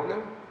have any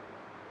problem?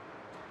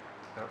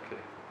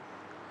 Okay.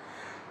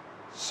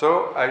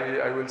 So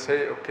I will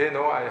say, okay,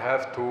 no, I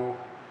have to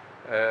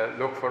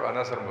look for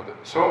another model.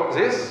 So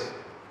this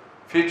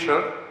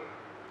feature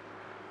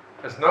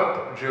is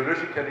not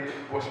geologically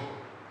possible.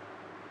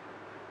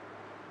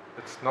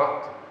 It's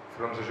not,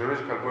 from the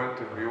geological point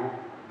of view,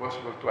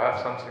 possible to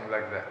have something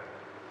like that.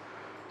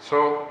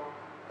 So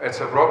it's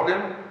a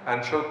problem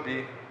and should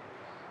be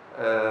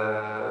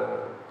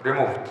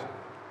removed.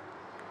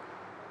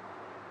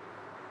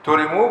 To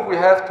remove, we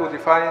have to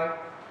define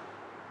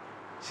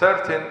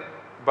certain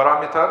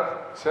parameter,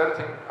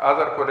 certain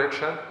other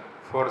correction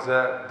for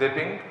the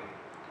dipping,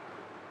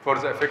 for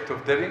the effect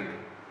of dipping.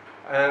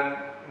 And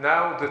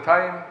now the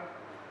time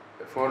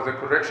for the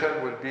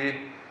correction will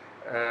be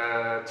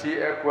t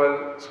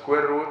equal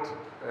square root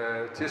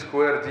t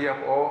square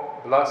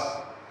DMO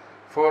plus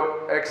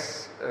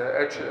 4xh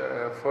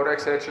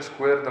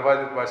square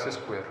divided by c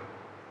square,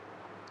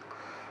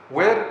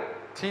 where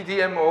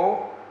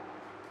TDMO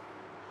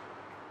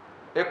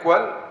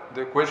equal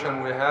the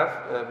equation we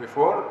have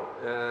before,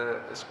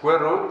 square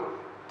root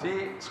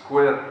t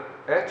square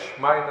h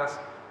minus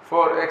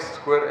 4x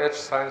square h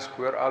sine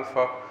square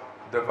alpha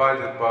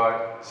divided by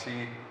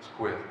c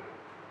square.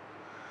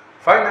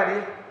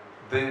 Finally,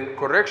 the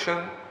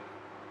correction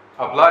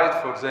applied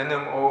for the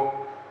NMO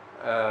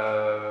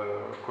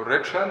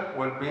correction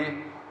will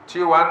be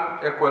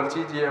T1 equal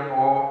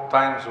TDMO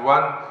times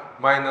 1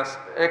 minus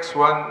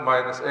x1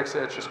 minus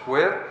xh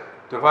square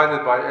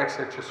divided by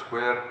xh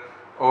square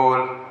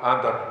all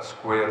under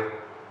square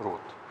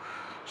root.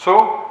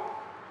 So,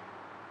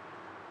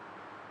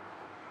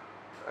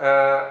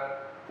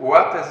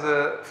 what is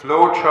the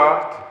flow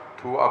chart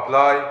to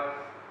apply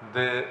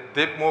the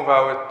dip move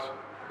out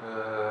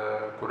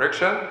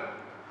correction?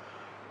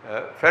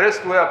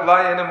 First, we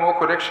apply NMO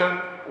correction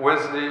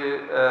with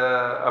the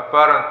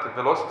apparent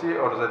velocity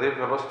or the dip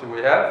velocity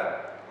we have.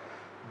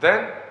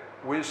 Then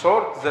we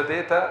sort the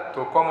data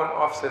to common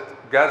offset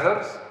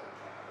gathers.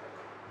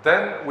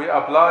 Then we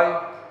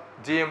apply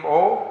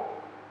DMO.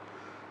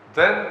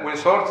 Then we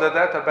sort the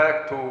data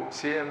back to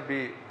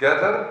CMB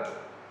gather.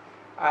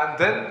 And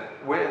then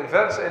we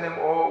inverse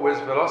NMO with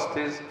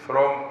velocities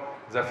from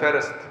the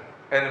first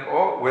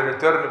NMO. We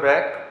return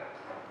back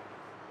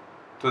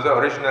to the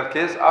original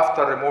case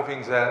after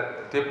removing the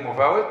dip move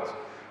out,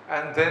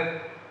 and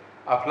then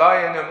apply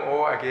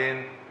NMO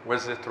again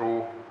with the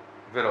true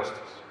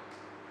velocities.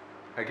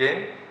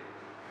 Again,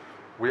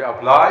 we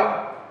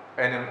apply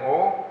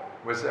NMO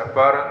with the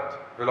apparent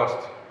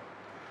velocity.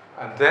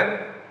 And then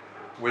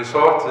we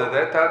sort the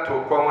data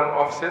to common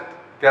offset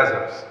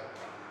gathers.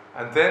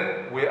 And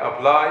then we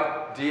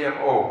apply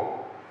DMO.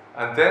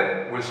 And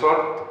then we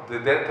sort the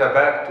data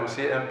back to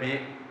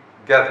CMB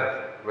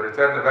gather. We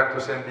return it back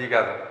to CMB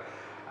gather.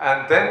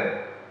 And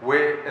then we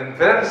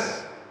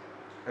inverse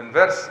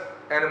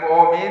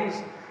NMO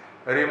means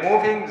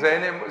removing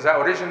the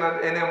original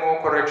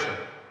NMO correction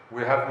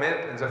we have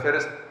made in the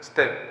first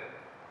step.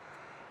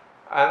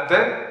 And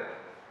then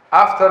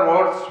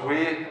afterwards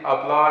we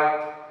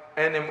apply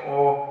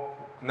NMO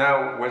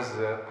now with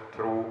the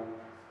true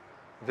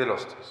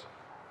velocities.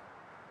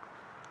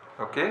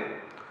 Okay?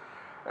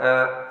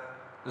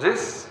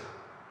 This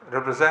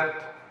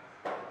represents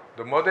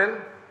the model,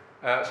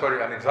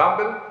 an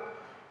example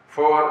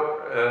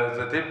for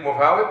the dip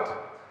move out.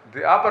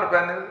 The upper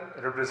panel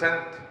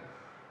represents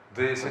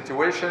the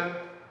situation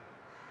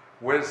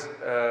with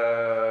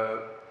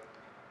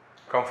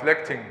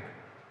conflicting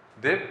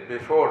dip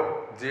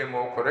before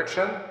DMO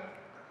correction,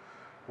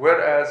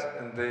 whereas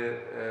in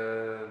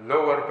the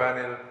lower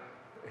panel,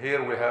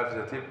 here we have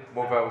the dip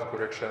move out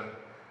correction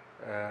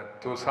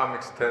to some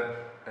extent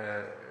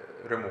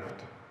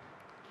removed.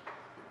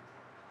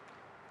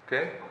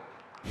 Okay?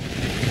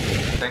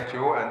 Thank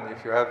you, and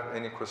if you have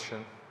any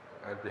question,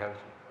 I'll be happy.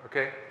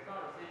 Okay?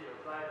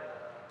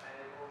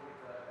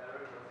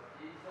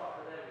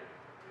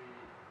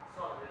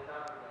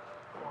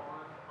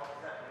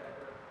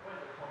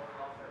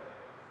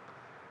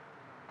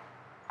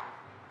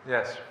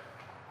 Yes.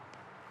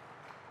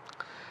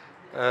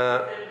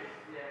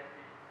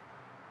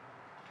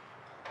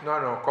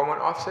 No, common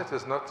offset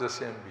is not the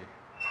CMB.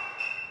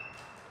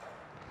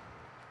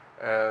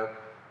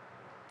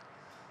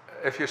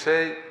 If you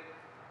say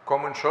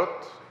common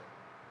shot,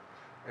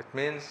 it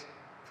means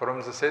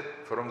from the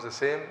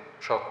same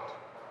shot.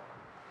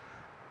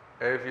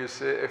 If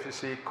you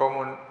see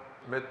common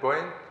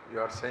midpoint, you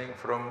are saying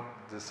from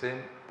the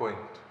same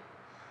point.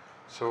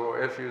 So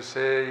if you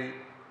say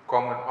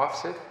common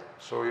offset,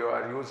 so you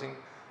are using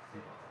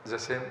the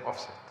same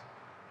offset.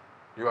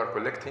 You are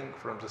collecting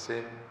from the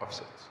same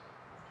offsets.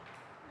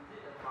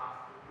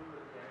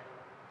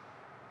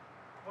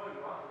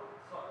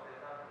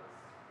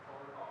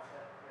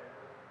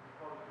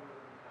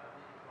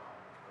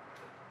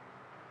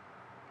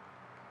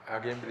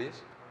 Again,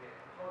 please.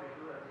 Before we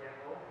do a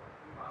DMO,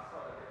 we must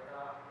sort the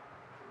data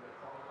to the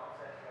common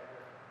offset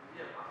standard.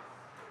 We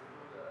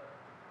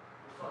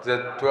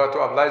must to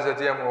apply the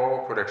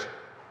DMO correction.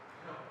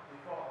 No,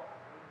 before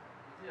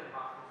we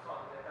must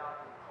sort the data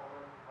to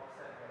common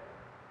offset standard.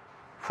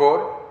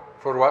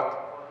 For what?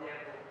 For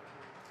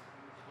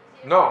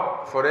DMO. No,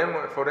 for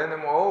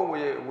NMO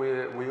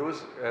we use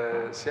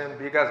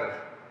CMB gather,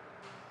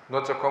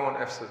 not the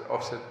common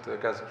offset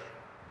gather.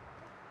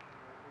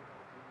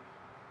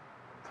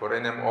 For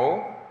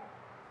NMO,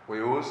 we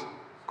use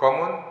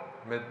common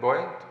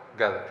midpoint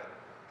gather.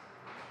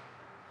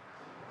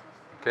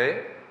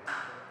 Okay?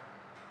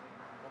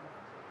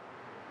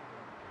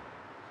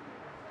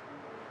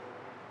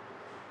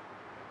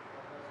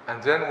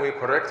 And then we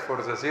correct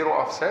for the zero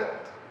offset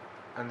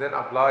and then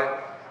apply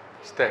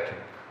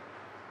stacking.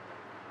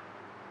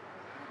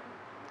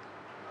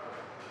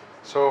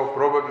 So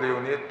probably you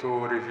need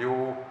to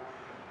review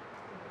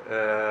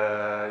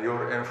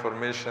your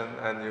information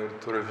and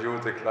to review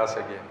the class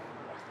again.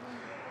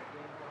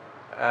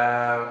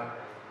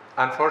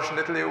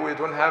 Unfortunately, we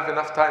don't have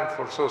enough time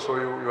for so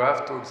you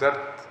have to exert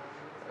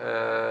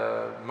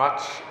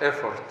much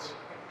effort.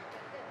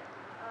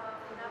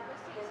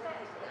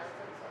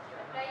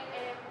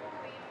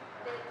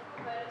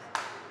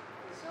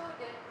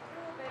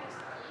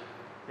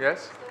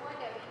 Yes? The one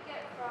that we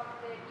get from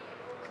the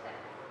DMO step.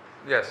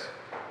 Yes.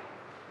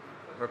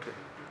 Okay.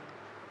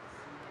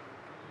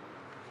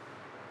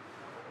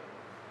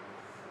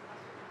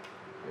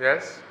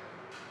 Yes?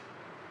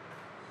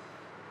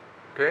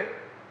 Okay?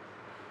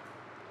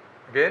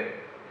 Again?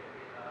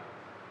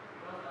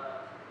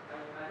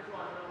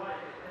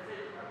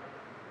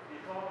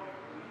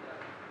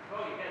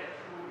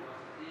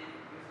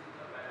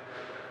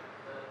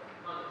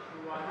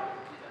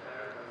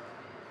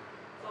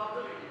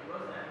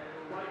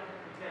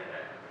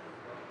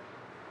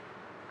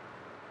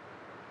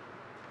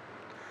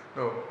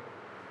 No.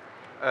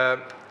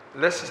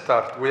 Let's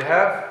start. We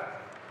have,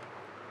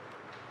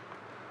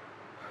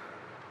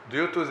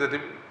 due to the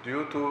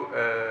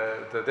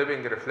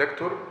dipping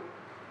reflector,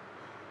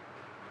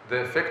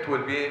 the effect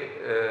will be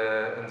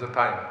in the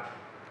time.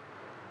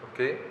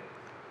 Okay.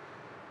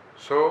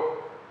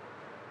 So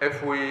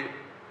if we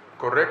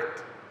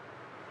correct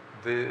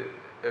the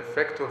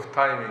effect of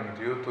timing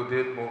due to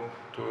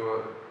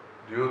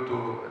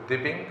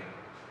dipping,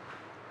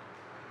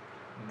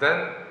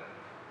 then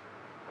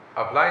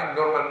applying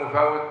normal move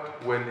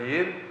out will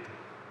yield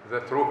the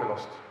true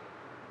velocity.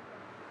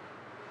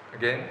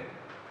 Again,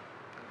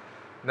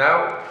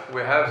 now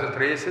we have the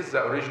traces,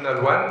 the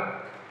original one,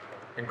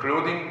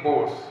 including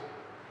both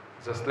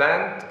the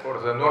slant or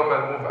the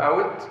normal move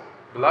out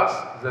plus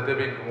the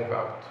dipping move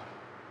out.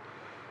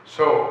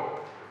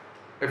 So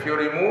if you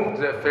remove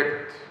the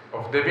effect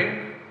of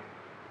dipping,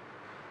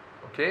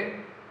 okay,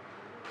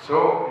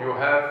 so you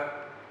have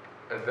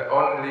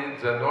only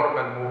the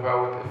normal move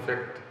out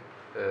effect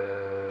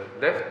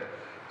left.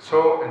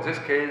 So in this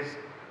case,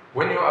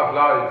 when you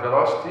apply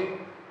velocity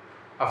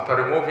after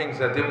removing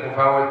the dip move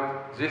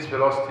out, these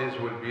velocities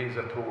will be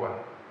the true one.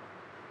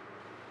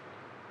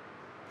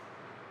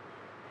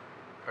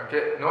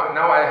 Okay,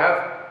 now I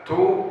have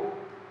two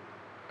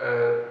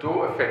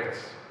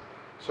effects.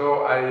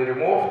 So I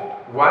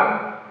removed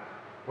one,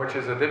 which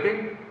is a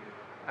dipping,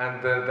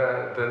 and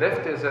the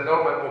left is a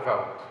normal move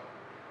out.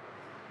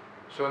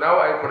 So now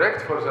I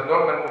correct for the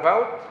normal move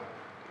out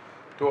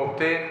to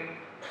obtain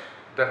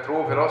the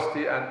true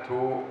velocity and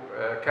to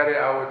carry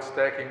out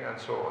stacking and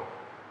so on.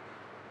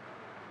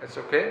 It's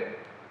okay?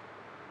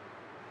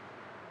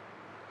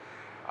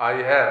 I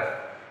have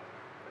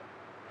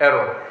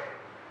error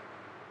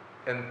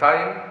in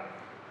time,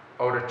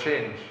 or a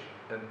change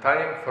in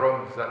time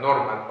from the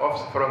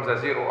from the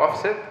zero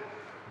offset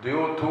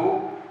due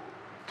to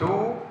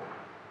two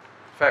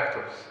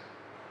factors.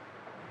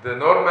 The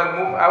normal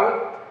move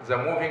out, the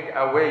moving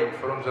away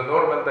from the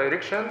normal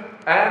direction,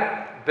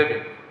 and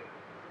dipping.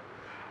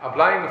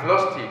 Applying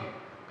velocity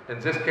in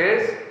this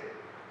case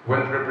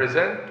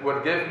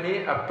will give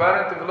me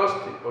apparent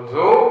velocity,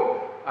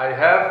 although I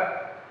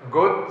have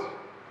good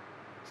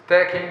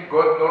stacking,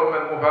 good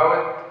normal move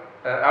out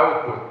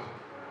output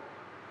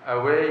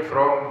away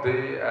from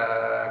the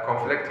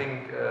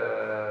conflicting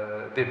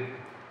dip.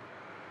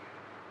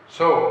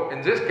 So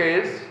in this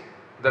case,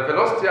 the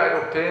velocity I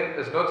obtain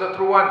is not the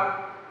true one.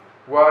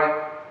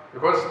 Why?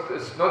 Because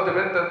it's not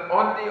dependent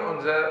only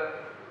on the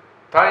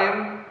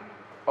time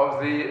of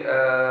the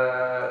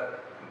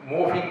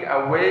moving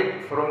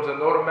away from the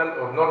normal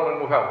or normal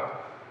move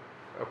out.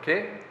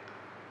 Okay?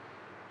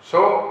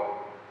 So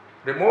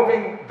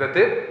removing the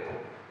dip,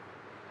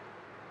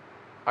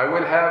 I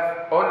will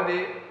have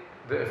only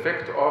the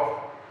effect of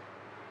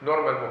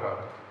normal move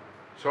out.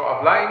 So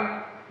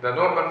applying the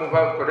normal move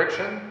out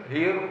correction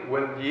here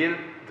will yield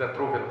the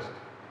true velocity.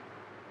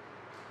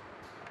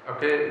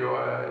 Okay,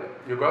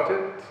 you got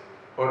it,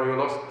 or you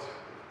lost?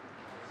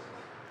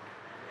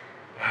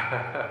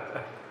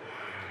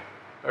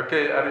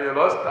 Okay, are you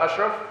lost,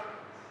 Ashraf?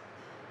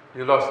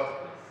 You lost.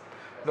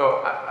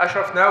 No,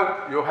 Ashraf,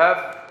 now you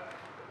have,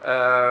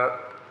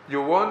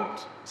 you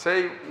won't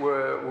say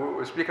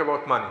we speak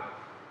about money.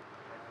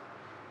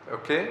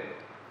 Okay?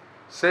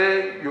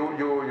 Say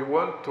you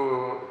want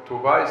to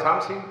buy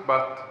something,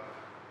 but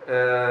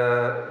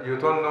you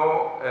don't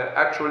know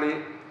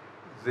actually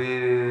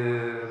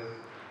the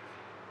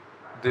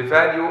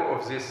value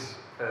of this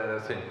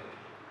thing.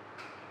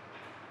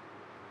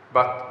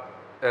 But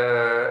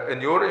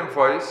in your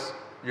invoice,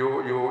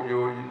 you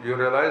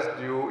realized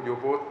you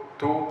bought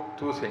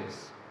two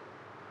things.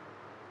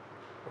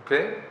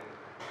 Okay?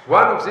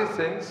 One of these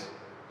things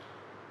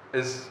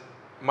is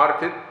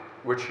market,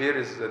 which here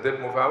is the dip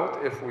move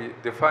out. If we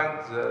define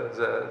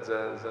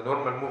the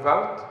normal move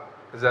out,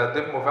 the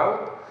dip move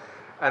out,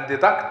 and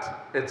deduct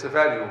its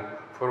value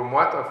from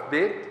what I've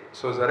paid,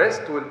 so the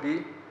rest will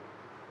be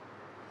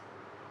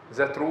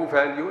the true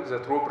value, the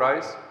true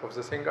price of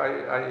the thing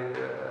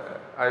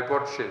I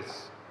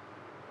purchased.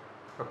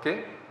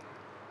 Okay?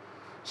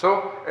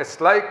 So it's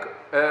like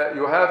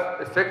you have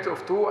effect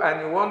of two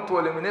and you want to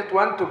eliminate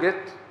one to get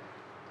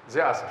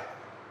the other.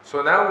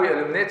 So now we're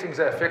eliminating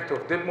the effect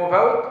of dip move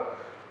out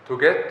to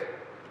get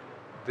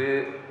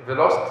the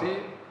velocity,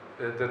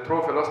 the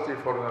true velocity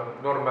for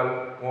the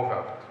normal move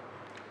out.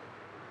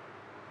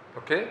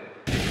 Okay?